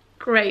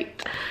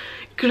 Great,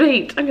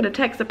 great. I'm gonna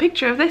text a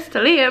picture of this to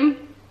Liam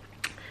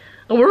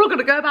and we're all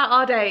gonna go about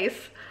our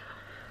days.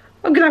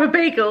 I'm gonna have a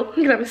bagel.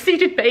 I'm gonna have a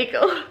seeded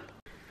bagel.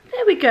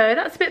 There we go,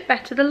 that's a bit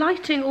better. The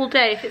lighting all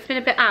day, if it's been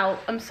a bit out,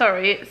 I'm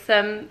sorry. It's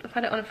I've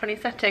had it on a funny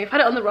setting. I've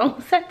had it on the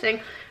wrong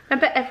setting. I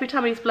bet every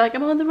time I used to be like,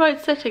 I'm on the right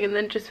setting, and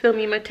then just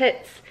filming my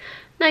tits.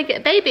 Now I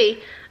get a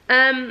baby.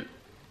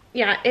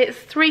 Yeah, it's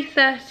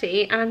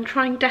 3:30 and I'm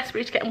trying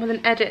desperately to get on with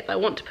an edit that I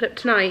want to put up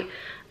tonight.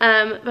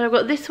 But I've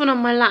got this one on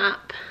my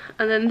lap,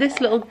 and then this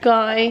little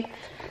guy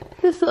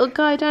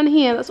down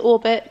here, that's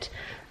Orbit.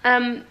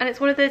 And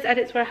it's one of those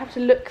edits where I have to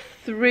look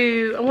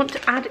through, I want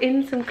to add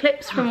in some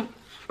clips from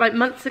like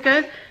months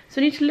ago,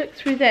 so I need to look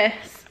through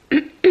this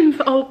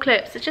for old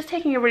clips. It's just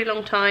taking a really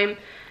long time,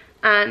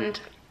 and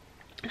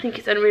I think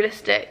it's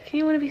unrealistic.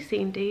 You want to be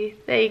seen, do you?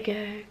 There you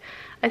go.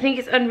 I think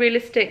it's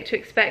unrealistic to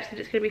expect that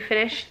it's going to be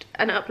finished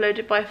and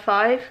uploaded by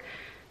 5,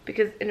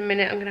 because in a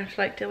minute I'm going to have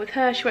to like deal with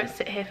her. She won't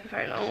sit here for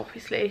very long,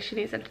 obviously. She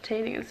needs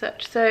entertaining and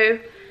such. So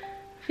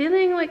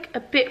feeling like a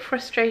bit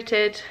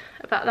frustrated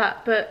about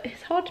that, but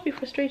it's hard to be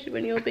frustrated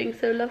when you're being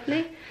so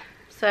lovely.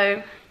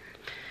 So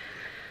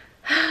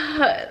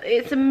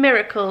it's a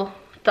miracle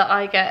that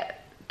I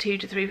get 2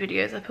 to 3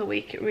 videos up a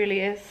week. It really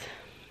is.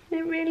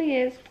 It really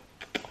is.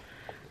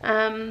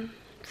 So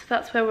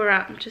that's where we're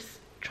at. I'm just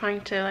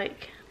trying to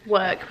like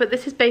work, but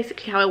this is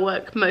basically how I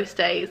work most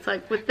days,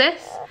 like with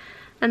this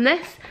and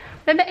this.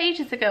 Remember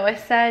ages ago I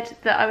said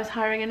that I was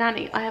hiring a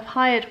nanny? I have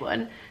hired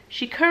one.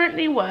 She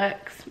currently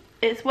works,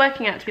 it's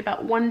working out to be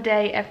about 1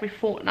 day every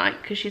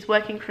fortnight, because she's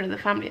working for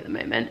another family at the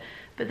moment,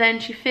 but then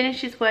she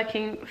finishes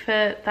working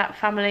for that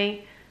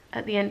family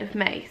at the end of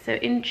May. So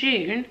in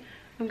June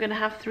I'm going to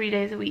have 3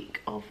 days a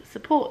week of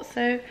support,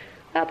 so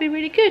that'll be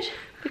really good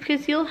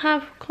because you'll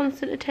have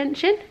constant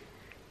attention.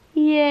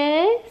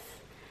 Yes,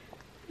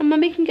 and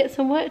mummy can get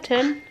some work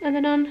done, and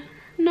then on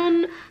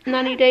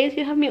non-nanny days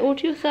you have me all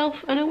to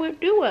yourself and I won't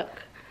do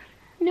work.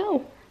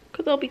 No,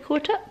 because I'll be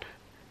caught up.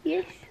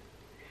 Yes,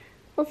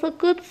 that's a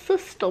good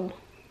system.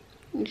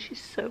 And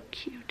she's so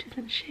cute,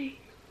 isn't she?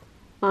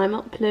 I'm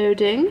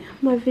uploading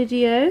my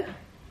video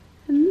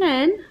and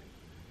then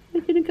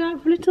we're going to go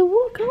out for a little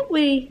walk, aren't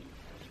we?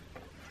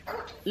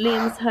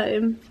 Liam's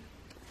home,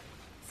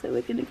 so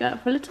we're going to go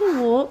out for a little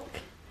walk.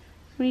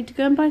 We need to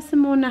go and buy some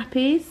more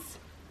nappies,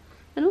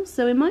 and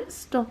also we might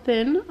stop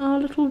in our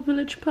little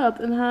village pub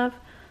and have a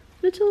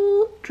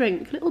little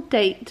drink, a little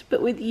date,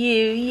 but with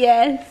you.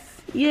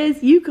 Yes,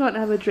 yes, you can't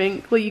have a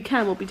drink. Well, you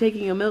can, we'll be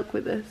taking your milk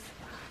with us.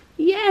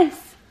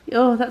 Yes.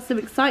 Oh, that's some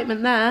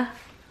excitement there.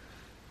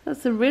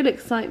 That's some real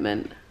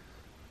excitement.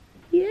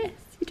 Yes,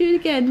 you do it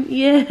again.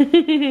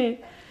 Yeah.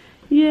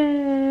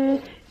 Yeah,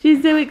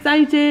 she's so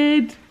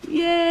excited.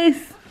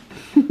 Yes.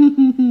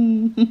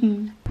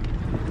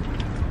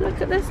 Look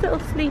at this little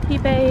sleepy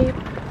babe.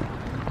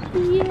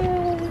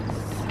 Yes.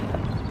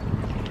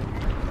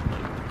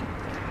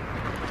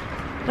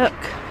 Look,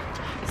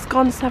 it's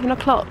gone 7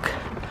 o'clock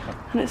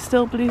and it's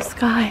still blue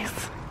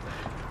skies.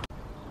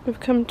 We've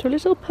come to a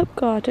little pub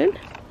garden,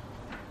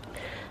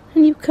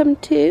 and you've come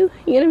too.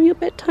 You're gonna have your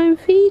bedtime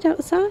feed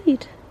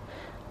outside.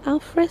 Al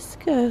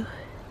fresco.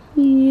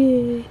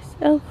 Yes,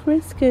 al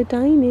fresco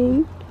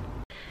dining.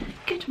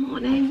 Good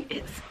morning,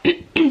 it's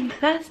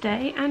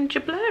Thursday and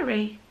you're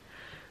blurry.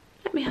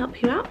 Let me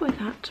help you out with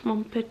that,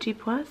 mon petit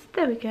pois.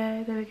 There we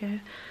go, there we go.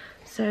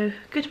 So,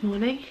 good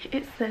morning,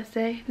 it's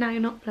Thursday, now you're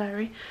not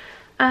blurry.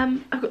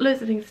 I've got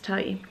loads of things to tell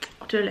you.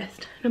 I'll do a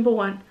list. Number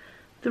 1,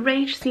 the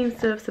rage seems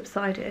to have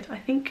subsided. I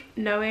think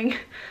knowing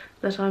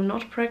that I'm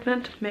not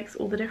pregnant makes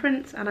all the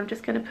difference, and I'm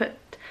just going to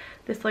put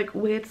this like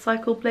weird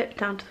cycle blip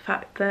down to the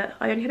fact that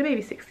I only had a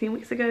baby 16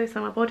 weeks ago,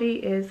 so my body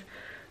is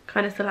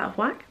kind of still out of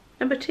whack.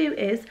 Number 2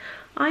 is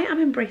I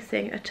am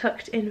embracing a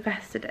tucked in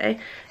vest today.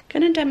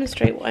 Going to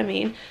demonstrate what I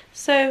mean.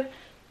 So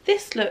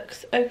this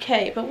looks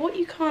okay, but what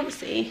you can't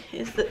see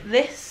is that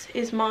this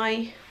is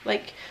my,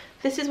 like,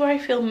 this is where I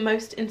feel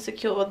most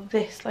insecure.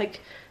 This, like,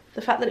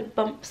 the fact that it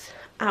bumps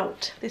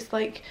out, this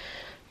like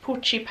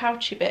pouchy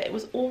bit. It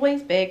was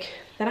always big.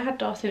 Then I had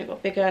Darcy and it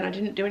got bigger and I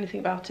didn't do anything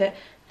about it.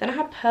 Then I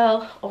had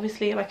Pearl,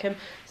 obviously, like, I'm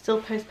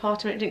still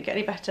postpartum and it didn't get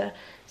any better.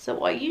 So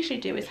what I usually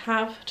do is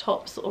have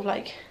tops sort of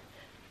like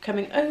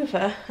coming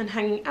over and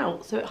hanging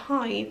out, so it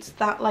hides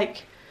that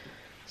like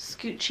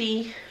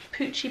scoochy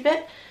poochy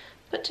bit.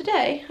 But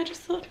today I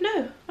just thought,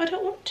 no, I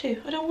don't want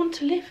to. I don't want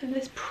to live in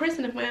this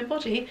prison of my own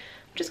body.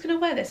 I'm just going to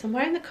wear this. I'm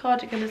wearing the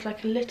cardigan as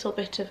like a little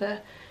bit of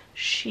a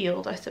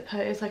shield, I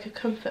suppose, like a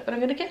comfort, but I'm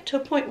going to get to a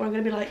point where I'm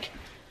going to be like,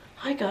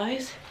 hi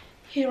guys,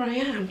 here I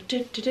am.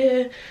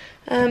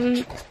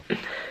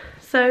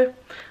 So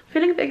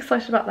feeling a bit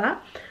excited about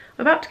that.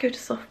 I'm about to go to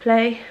soft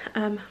play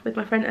with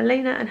my friend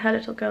Elena and her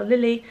little girl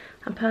Lily,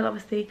 and Pearl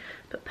obviously,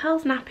 but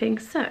Pearl's napping,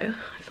 so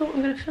I thought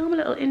I'm going to film a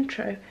little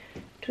intro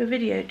to a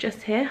video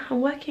just here.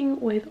 I'm working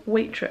with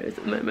Waitrose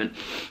at the moment.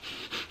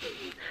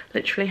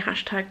 Literally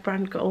hashtag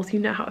brand goals. You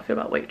know how I feel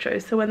about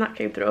Waitrose, so when that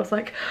came through I was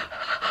like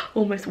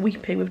almost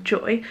weeping with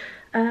joy.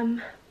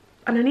 And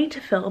I need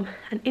to film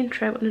an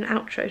intro and an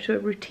outro to a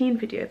routine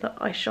video that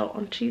I shot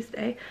on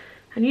Tuesday,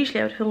 and usually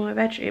I would film in my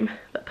bedroom,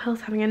 but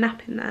Pearl's having a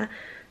nap in there,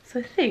 so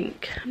I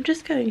think I'm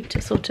just going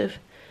to sort of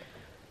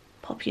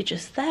pop you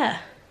just there.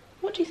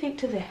 What do you think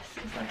to this?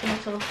 It's like a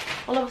little,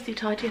 I'll obviously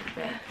tidy up a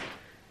bit.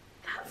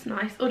 That's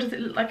nice. Or does it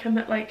look like I'm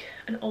at like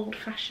an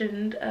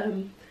old-fashioned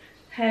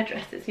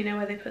hairdressers, you know,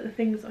 where they put the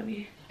things on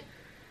you?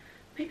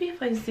 Maybe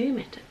if I zoom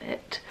it a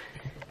bit,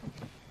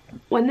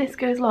 when this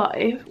goes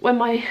live, when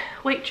my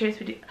Waitrose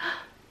video,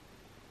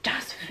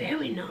 that's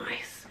very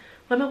nice.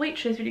 When my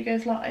Waitrose video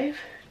goes live,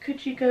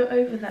 could you go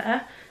over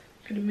there,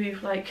 I'm gonna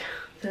move like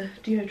the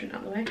deodorant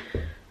out of the way,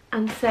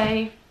 and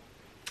say,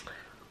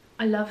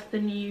 I love the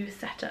new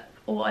setup,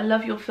 or I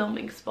love your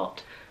filming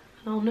spot,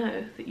 and I'll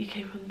know that you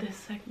came from this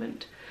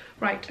segment.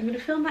 Right, I'm going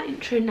to film that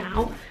intro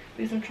now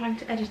because I'm trying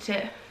to edit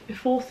it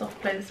before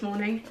soft play this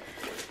morning.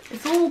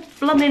 It's all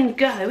blummin'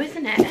 go,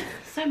 isn't it?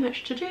 So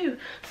much to do,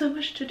 so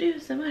much to do,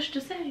 so much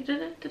to say.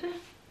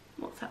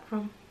 What's that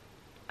from?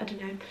 I don't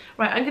know.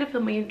 Right, I'm going to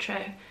film my intro.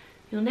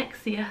 You'll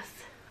next see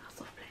us at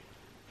soft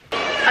play.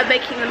 I'm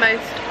making the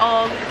most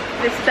of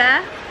this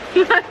bear.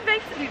 I'm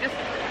basically just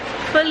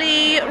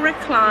fully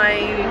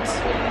reclined.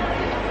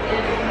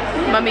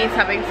 Mummy's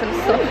having some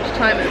soft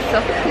time at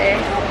soft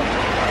play.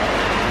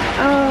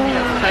 Oh,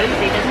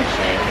 cozy, doesn't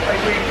she?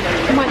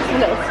 I might just a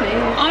little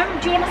snooze.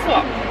 Do you want to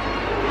swap?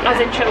 As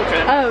in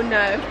children? Oh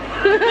no.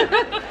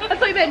 I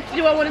thought you meant,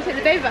 do I want to take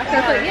the baby back? I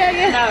was like,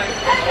 yeah. No.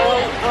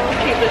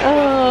 I'll keep this one.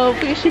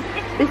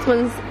 Oh, this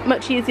one's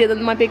much easier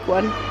than my big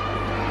one.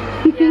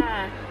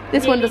 Yeah.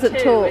 This one doesn't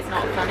talk. It's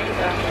not fun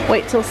either.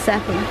 Wait till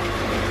 7.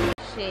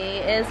 She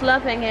is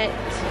loving it.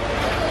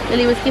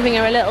 Lily was giving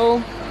her a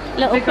little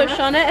push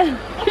on it.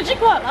 She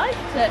quite liked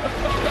it.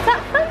 Is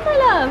that fun, my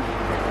love?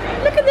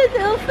 Look at those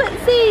little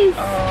footsies.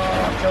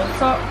 Oh, jewel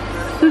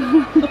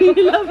socks.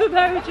 You love a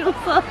pair of jewel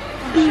socks.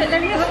 Shit,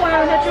 Lily isn't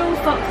wearing her jewel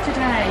socks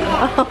today.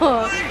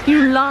 Oh,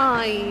 you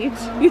lied.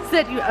 You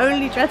said you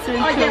only dress her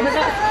in jewels.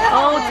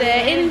 Oh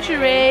dear,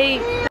 injury.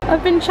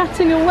 I've been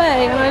chatting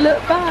away and I look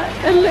back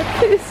and look,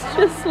 it's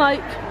just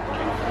like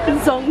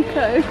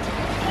Zonko.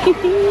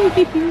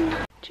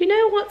 Do you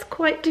know what's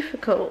quite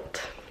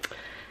difficult?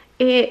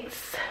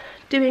 It's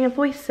doing a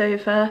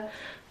voiceover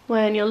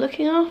when you're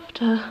looking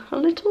after a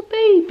little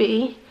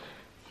baby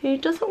who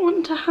doesn't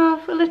want to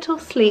have a little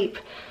sleep.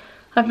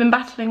 I've been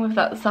battling with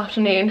that this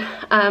afternoon.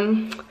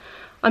 I'm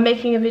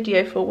making a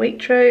video for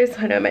Waitrose.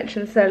 I know I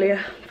mentioned this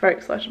earlier, I'm very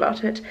excited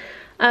about it.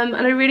 And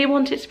I really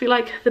want it to be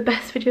like the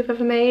best video I've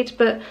ever made,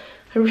 but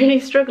I'm really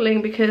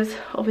struggling because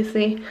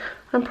obviously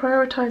I'm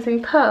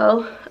prioritising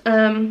Pearl,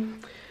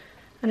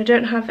 and I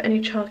don't have any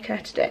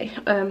childcare today,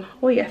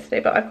 or yesterday,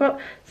 but I've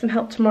got some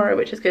help tomorrow,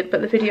 which is good,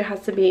 but the video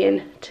has to be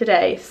in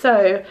today.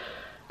 So,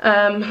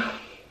 I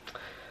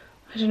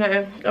don't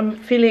know, I'm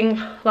feeling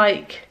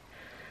like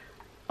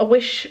I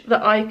wish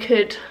that I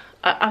could,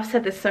 I've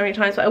said this so many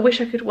times, but I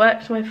wish I could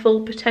work to my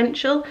full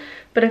potential,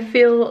 but I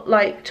feel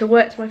like to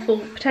work to my full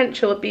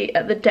potential would be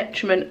at the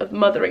detriment of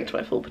mothering to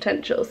my full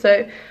potential.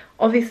 So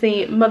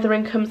obviously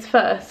mothering comes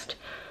first,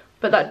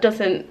 but that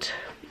doesn't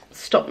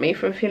stop me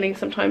from feeling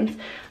sometimes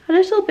a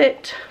little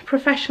bit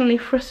professionally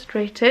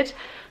frustrated.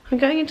 I'm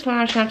going into the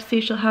lounge now to see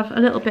if she'll have a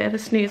little bit of a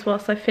snooze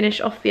whilst I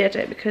finish off the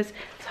edit, because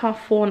it's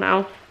 4:30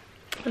 now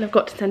and I've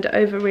got to send it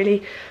over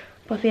really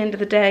by the end of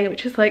the day,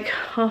 which is like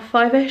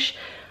 5:30ish.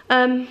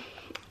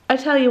 I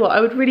tell you what,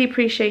 I would really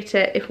appreciate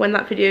it if when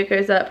that video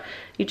goes up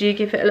you do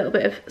give it a little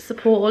bit of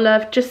support or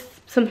love,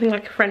 just something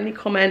like a friendly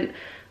comment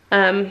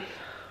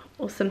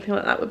or something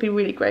like that would be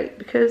really great,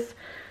 because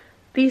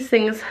these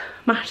things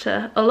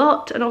matter a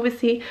lot, and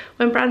obviously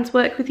when brands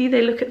work with you,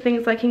 they look at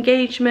things like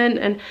engagement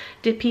and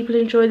did people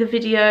enjoy the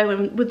video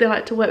and would they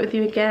like to work with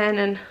you again.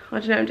 And I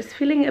don't know, I'm just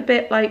feeling a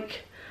bit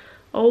like,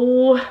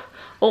 oh,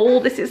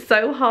 this is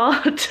so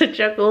hard to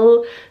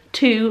juggle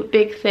two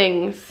big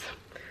things.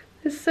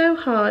 It's so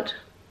hard.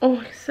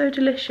 Oh, it's so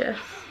delicious.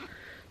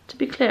 To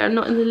be clear, I'm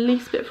not in the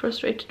least bit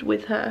frustrated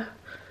with her.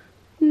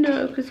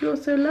 No, because you're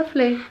so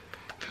lovely.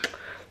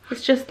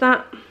 It's just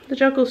that, the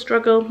juggle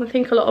struggle. I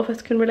think a lot of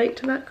us can relate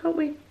to that, can't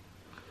we?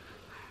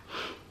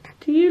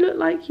 Do you look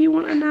like you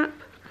want a nap?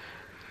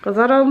 Because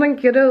I don't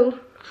think you do.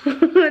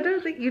 I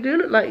don't think you do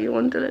look like you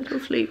want a little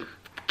sleep.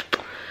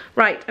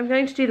 Right, I'm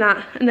going to do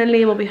that, and then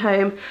Liam will be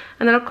home.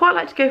 And then I'd quite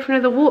like to go for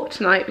another walk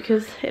tonight,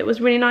 because it was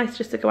really nice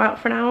just to go out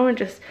for an hour and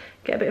just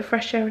get a bit of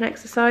fresh air and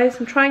exercise.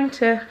 I'm trying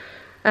to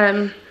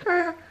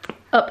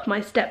up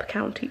my step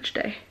count each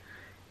day.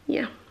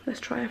 Yeah,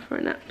 let's try her for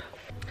a nap.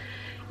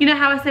 You know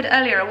how I said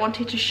earlier I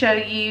wanted to show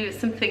you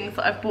some things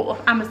that I've bought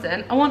off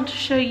Amazon? I want to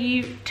show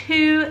you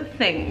two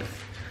things.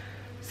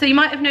 So you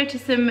might have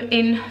noticed them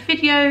in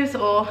videos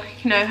or,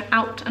 you know,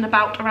 out and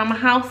about around my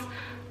house.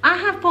 I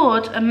have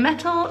bought a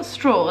metal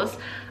straws.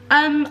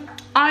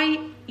 I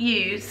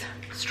use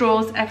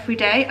straws every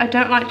day. I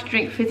don't like to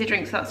drink fizzy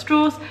drinks without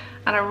straws,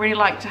 and I really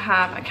like to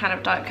have a can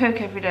of Diet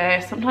Coke every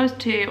day, sometimes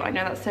two. I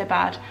know that's so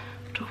bad.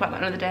 We'll talk about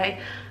that another day.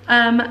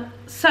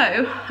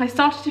 So I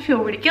started to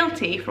feel really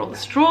guilty for all the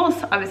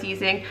straws I was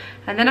using,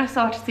 and then I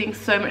started seeing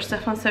so much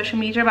stuff on social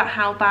media about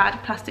how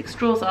bad plastic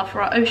straws are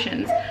for our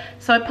oceans.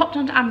 So I popped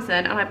onto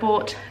Amazon and I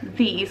bought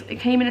these. It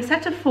came in a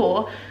set of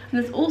 4,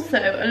 and there's also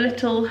a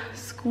little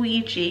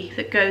squeegee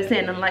that goes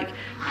in and like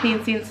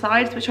cleans the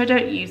insides, which I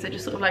don't use. I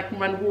just sort of like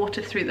run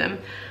water through them.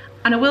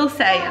 And I will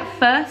say, at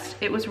first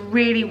it was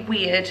really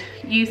weird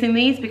using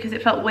these, because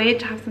it felt weird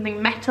to have something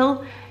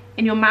metal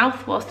in your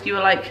mouth whilst you were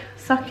like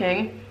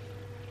sucking.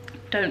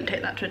 Don't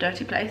take that to a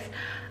dirty place.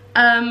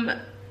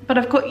 But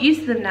I've got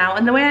used to them now,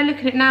 and the way I look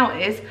at it now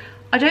is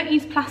I don't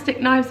use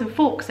plastic knives and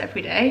forks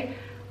every day.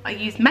 I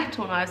use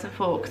metal knives and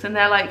forks, and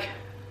they're like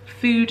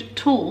food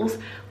tools.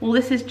 Well,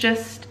 this is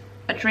just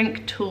a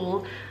drink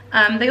tool.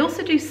 They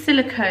also do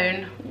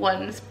silicone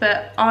ones,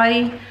 but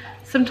I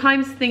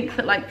sometimes think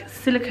that like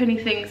silicone-y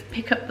things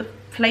pick up the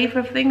flavour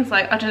of things.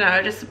 Like, I don't know,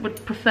 I just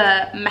would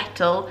prefer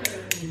metal,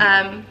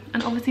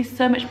 and obviously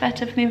so much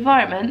better for the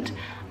environment.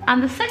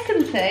 And the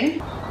second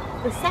thing,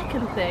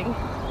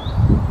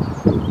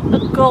 a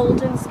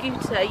golden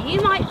scooter.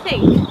 You might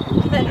think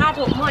that an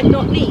adult might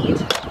not need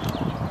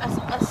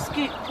a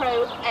Scoot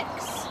Pro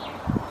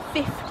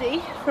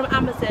X50 from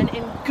Amazon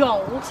in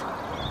gold,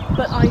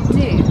 but I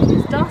do,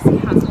 because Darcy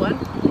has one,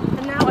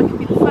 and now I can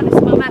be the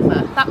funnest mum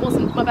ever. That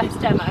wasn't my best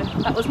demo.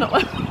 That was not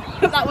my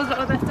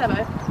best demo.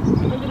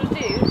 I'm going to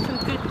do some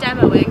good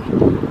demoing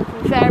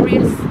from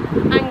various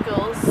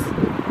angles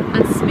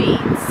and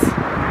speeds.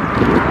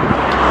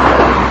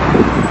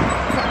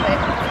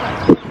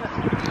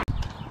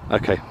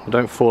 Okay,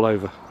 don't fall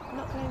over. I'm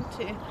not going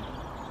to.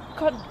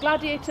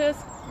 Gladiators,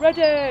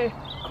 ready.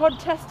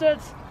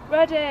 Contestants,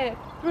 ready.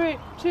 3,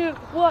 2,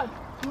 1.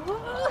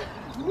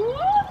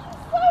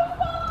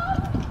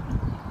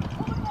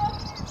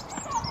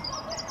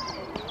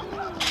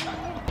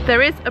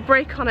 There is a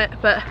brake on it,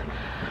 but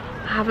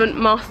I haven't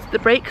mastered the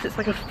brake because it's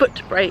like a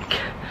foot brake.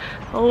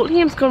 Oh,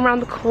 Liam's gone around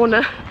the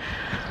corner.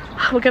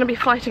 We're going to be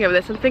fighting over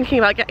this. I'm thinking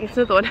about getting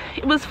another one.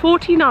 It was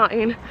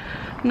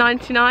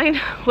 $49.99,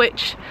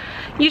 which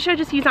usually I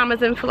just use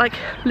Amazon for like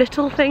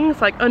little things,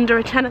 like under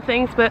a tenner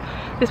things, but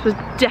this was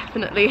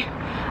definitely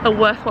a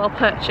worthwhile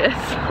purchase.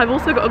 I've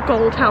also got a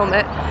gold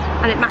helmet,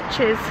 and it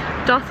matches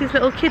Darcy's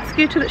little kid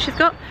scooter that she's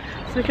got,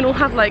 so we can all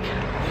have like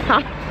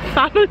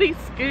family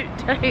scoot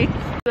days.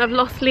 I've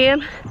lost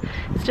Liam.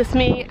 It's just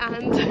me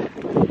and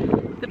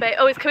the babe.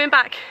 Oh, he's coming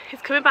back.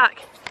 He's coming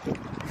back.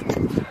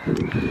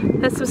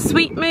 There's some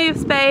sweet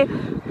moves, babe.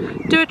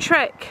 Do a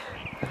trick.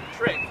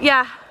 Trick?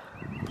 Yeah.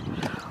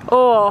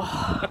 Oh,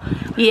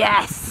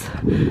 yes.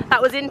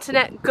 That was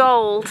internet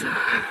gold.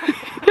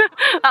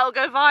 That'll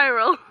go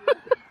viral.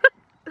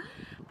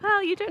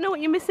 Well, you don't know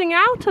what you're missing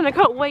out on. I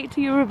can't wait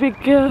till you're a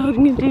big girl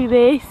and you can do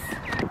this.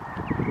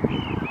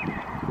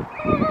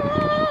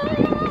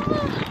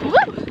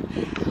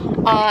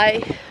 Woo!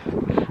 I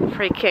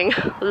freaking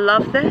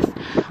love this.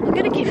 I'm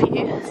going to give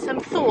you some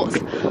thoughts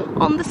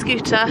on the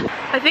scooter.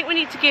 I think we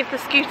need to give the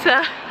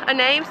scooter a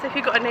name, so if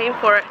you've got a name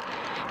for it,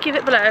 give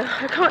it below.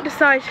 I can't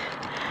decide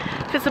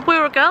if it's a boy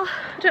or a girl.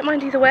 I don't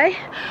mind either way.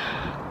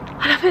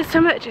 I love it so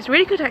much. It's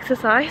really good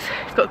exercise.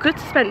 It's got good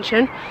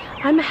suspension.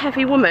 I'm a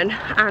heavy woman,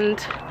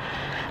 and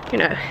you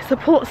know, it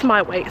supports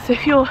my weight, so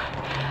if you're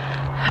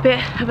a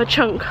bit of a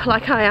chunk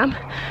like I am,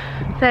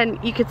 then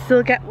you could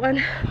still get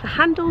one. The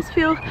handles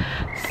feel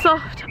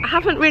soft. I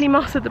haven't really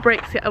mastered the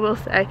brakes yet, I will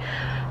say,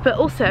 but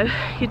also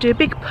you do a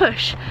big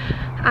push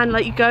and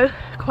like you go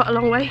quite a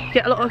long way. You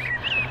get a lot of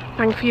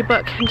bang for your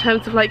buck in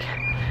terms of like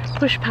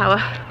push power.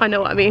 I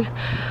know what I mean.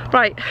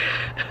 Right.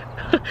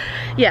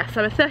 Yes,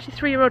 I'm a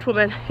 33-year-old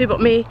woman who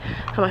got me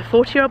and my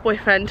 40-year-old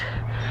boyfriend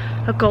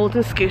a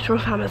golden scooter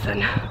off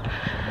Amazon.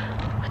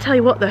 I tell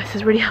you what though, this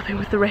is really helping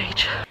with the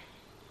rage.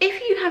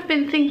 If you have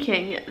been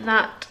thinking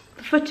that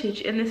the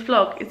footage in this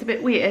vlog is a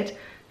bit weird,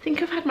 I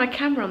think I've had my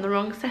camera on the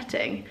wrong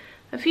setting.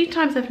 A few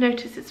times I've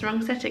noticed it's the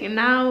wrong setting, and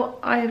now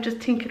I have just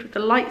tinkered with the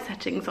light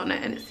settings on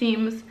it and it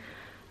seems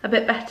a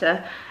bit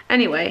better.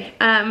 Anyway,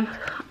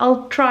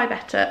 I'll try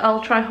better.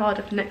 I'll try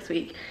harder for next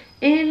week.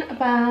 In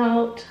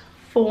about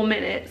 4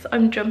 minutes,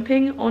 I'm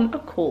jumping on a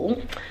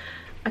call.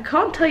 I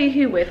can't tell you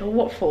who with or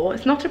what for.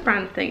 It's not a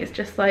brand thing, it's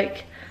just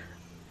like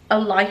a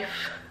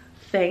life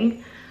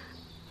thing.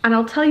 And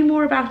I'll tell you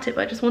more about it,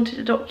 but I just wanted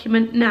to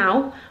document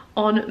now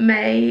on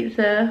May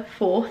the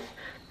 4th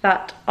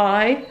that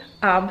I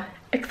am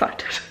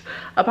excited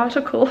about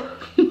a call.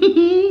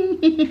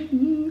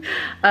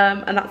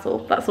 And that's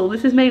all.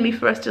 This is mainly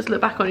for us to just look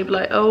back on and be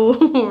like, oh,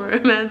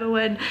 remember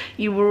when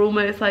you were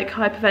almost like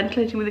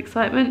hyperventilating with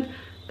excitement?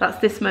 That's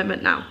this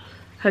moment now.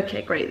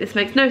 Okay, great. This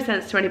makes no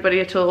sense to anybody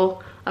at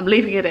all. I'm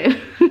leaving it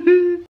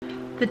in.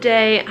 The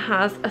day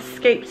has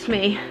escaped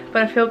me,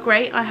 but I feel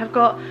great. I have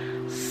got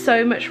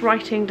so much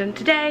writing done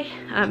today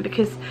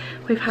because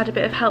we've had a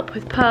bit of help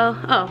with Pearl.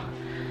 Oh,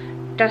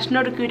 that's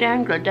not a good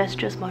angle, that's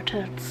just my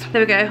tits.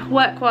 There we go.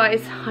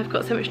 Work-wise, I've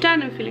got so much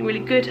done. I'm feeling really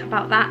good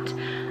about that.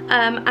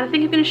 And I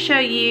think I'm going to show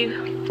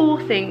you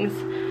 4 things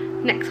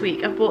next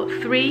week. I've bought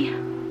 3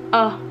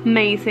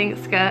 amazing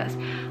skirts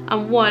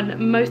and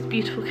 1 most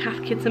beautiful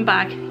Cath Kidston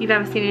bag you've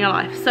ever seen in your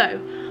life.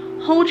 So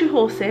hold your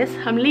horses.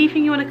 I'm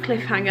leaving you on a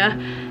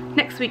cliffhanger.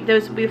 Next week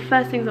those will be the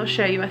first things I'll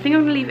show you. I think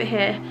I'm going to leave it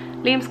here.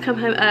 Liam's come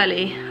home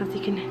early, as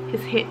you can,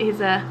 this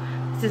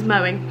is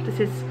mowing. This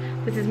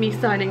is me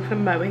signing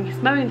from mowing.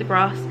 He's mowing the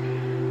grass.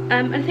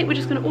 And I think we're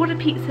just going to order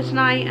pizza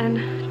tonight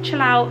and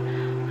chill out.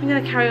 I'm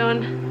going to carry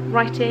on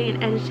writing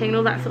and editing and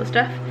all that sort of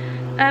stuff.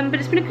 But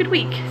it's been a good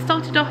week.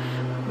 Started off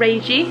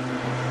ragey,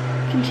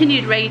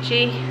 continued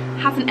ragey,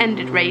 hasn't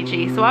ended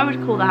ragey, so I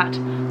would call that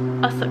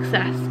a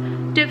success.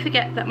 Don't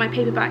forget that my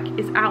paperback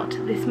is out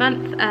this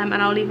month, and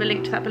I'll leave a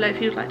link to that below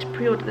if you'd like to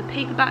pre-order the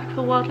paperback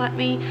for Wild Like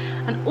Me.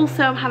 And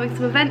also I'm having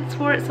some events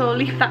for it, so I'll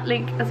leave that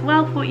link as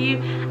well for you.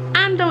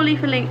 And I'll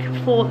leave a link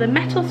for the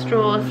metal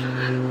straws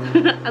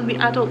and the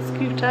adult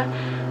scooter.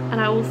 And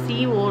I will see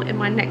you all in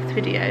my next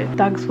video.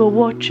 Thanks for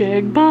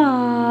watching,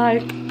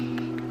 bye!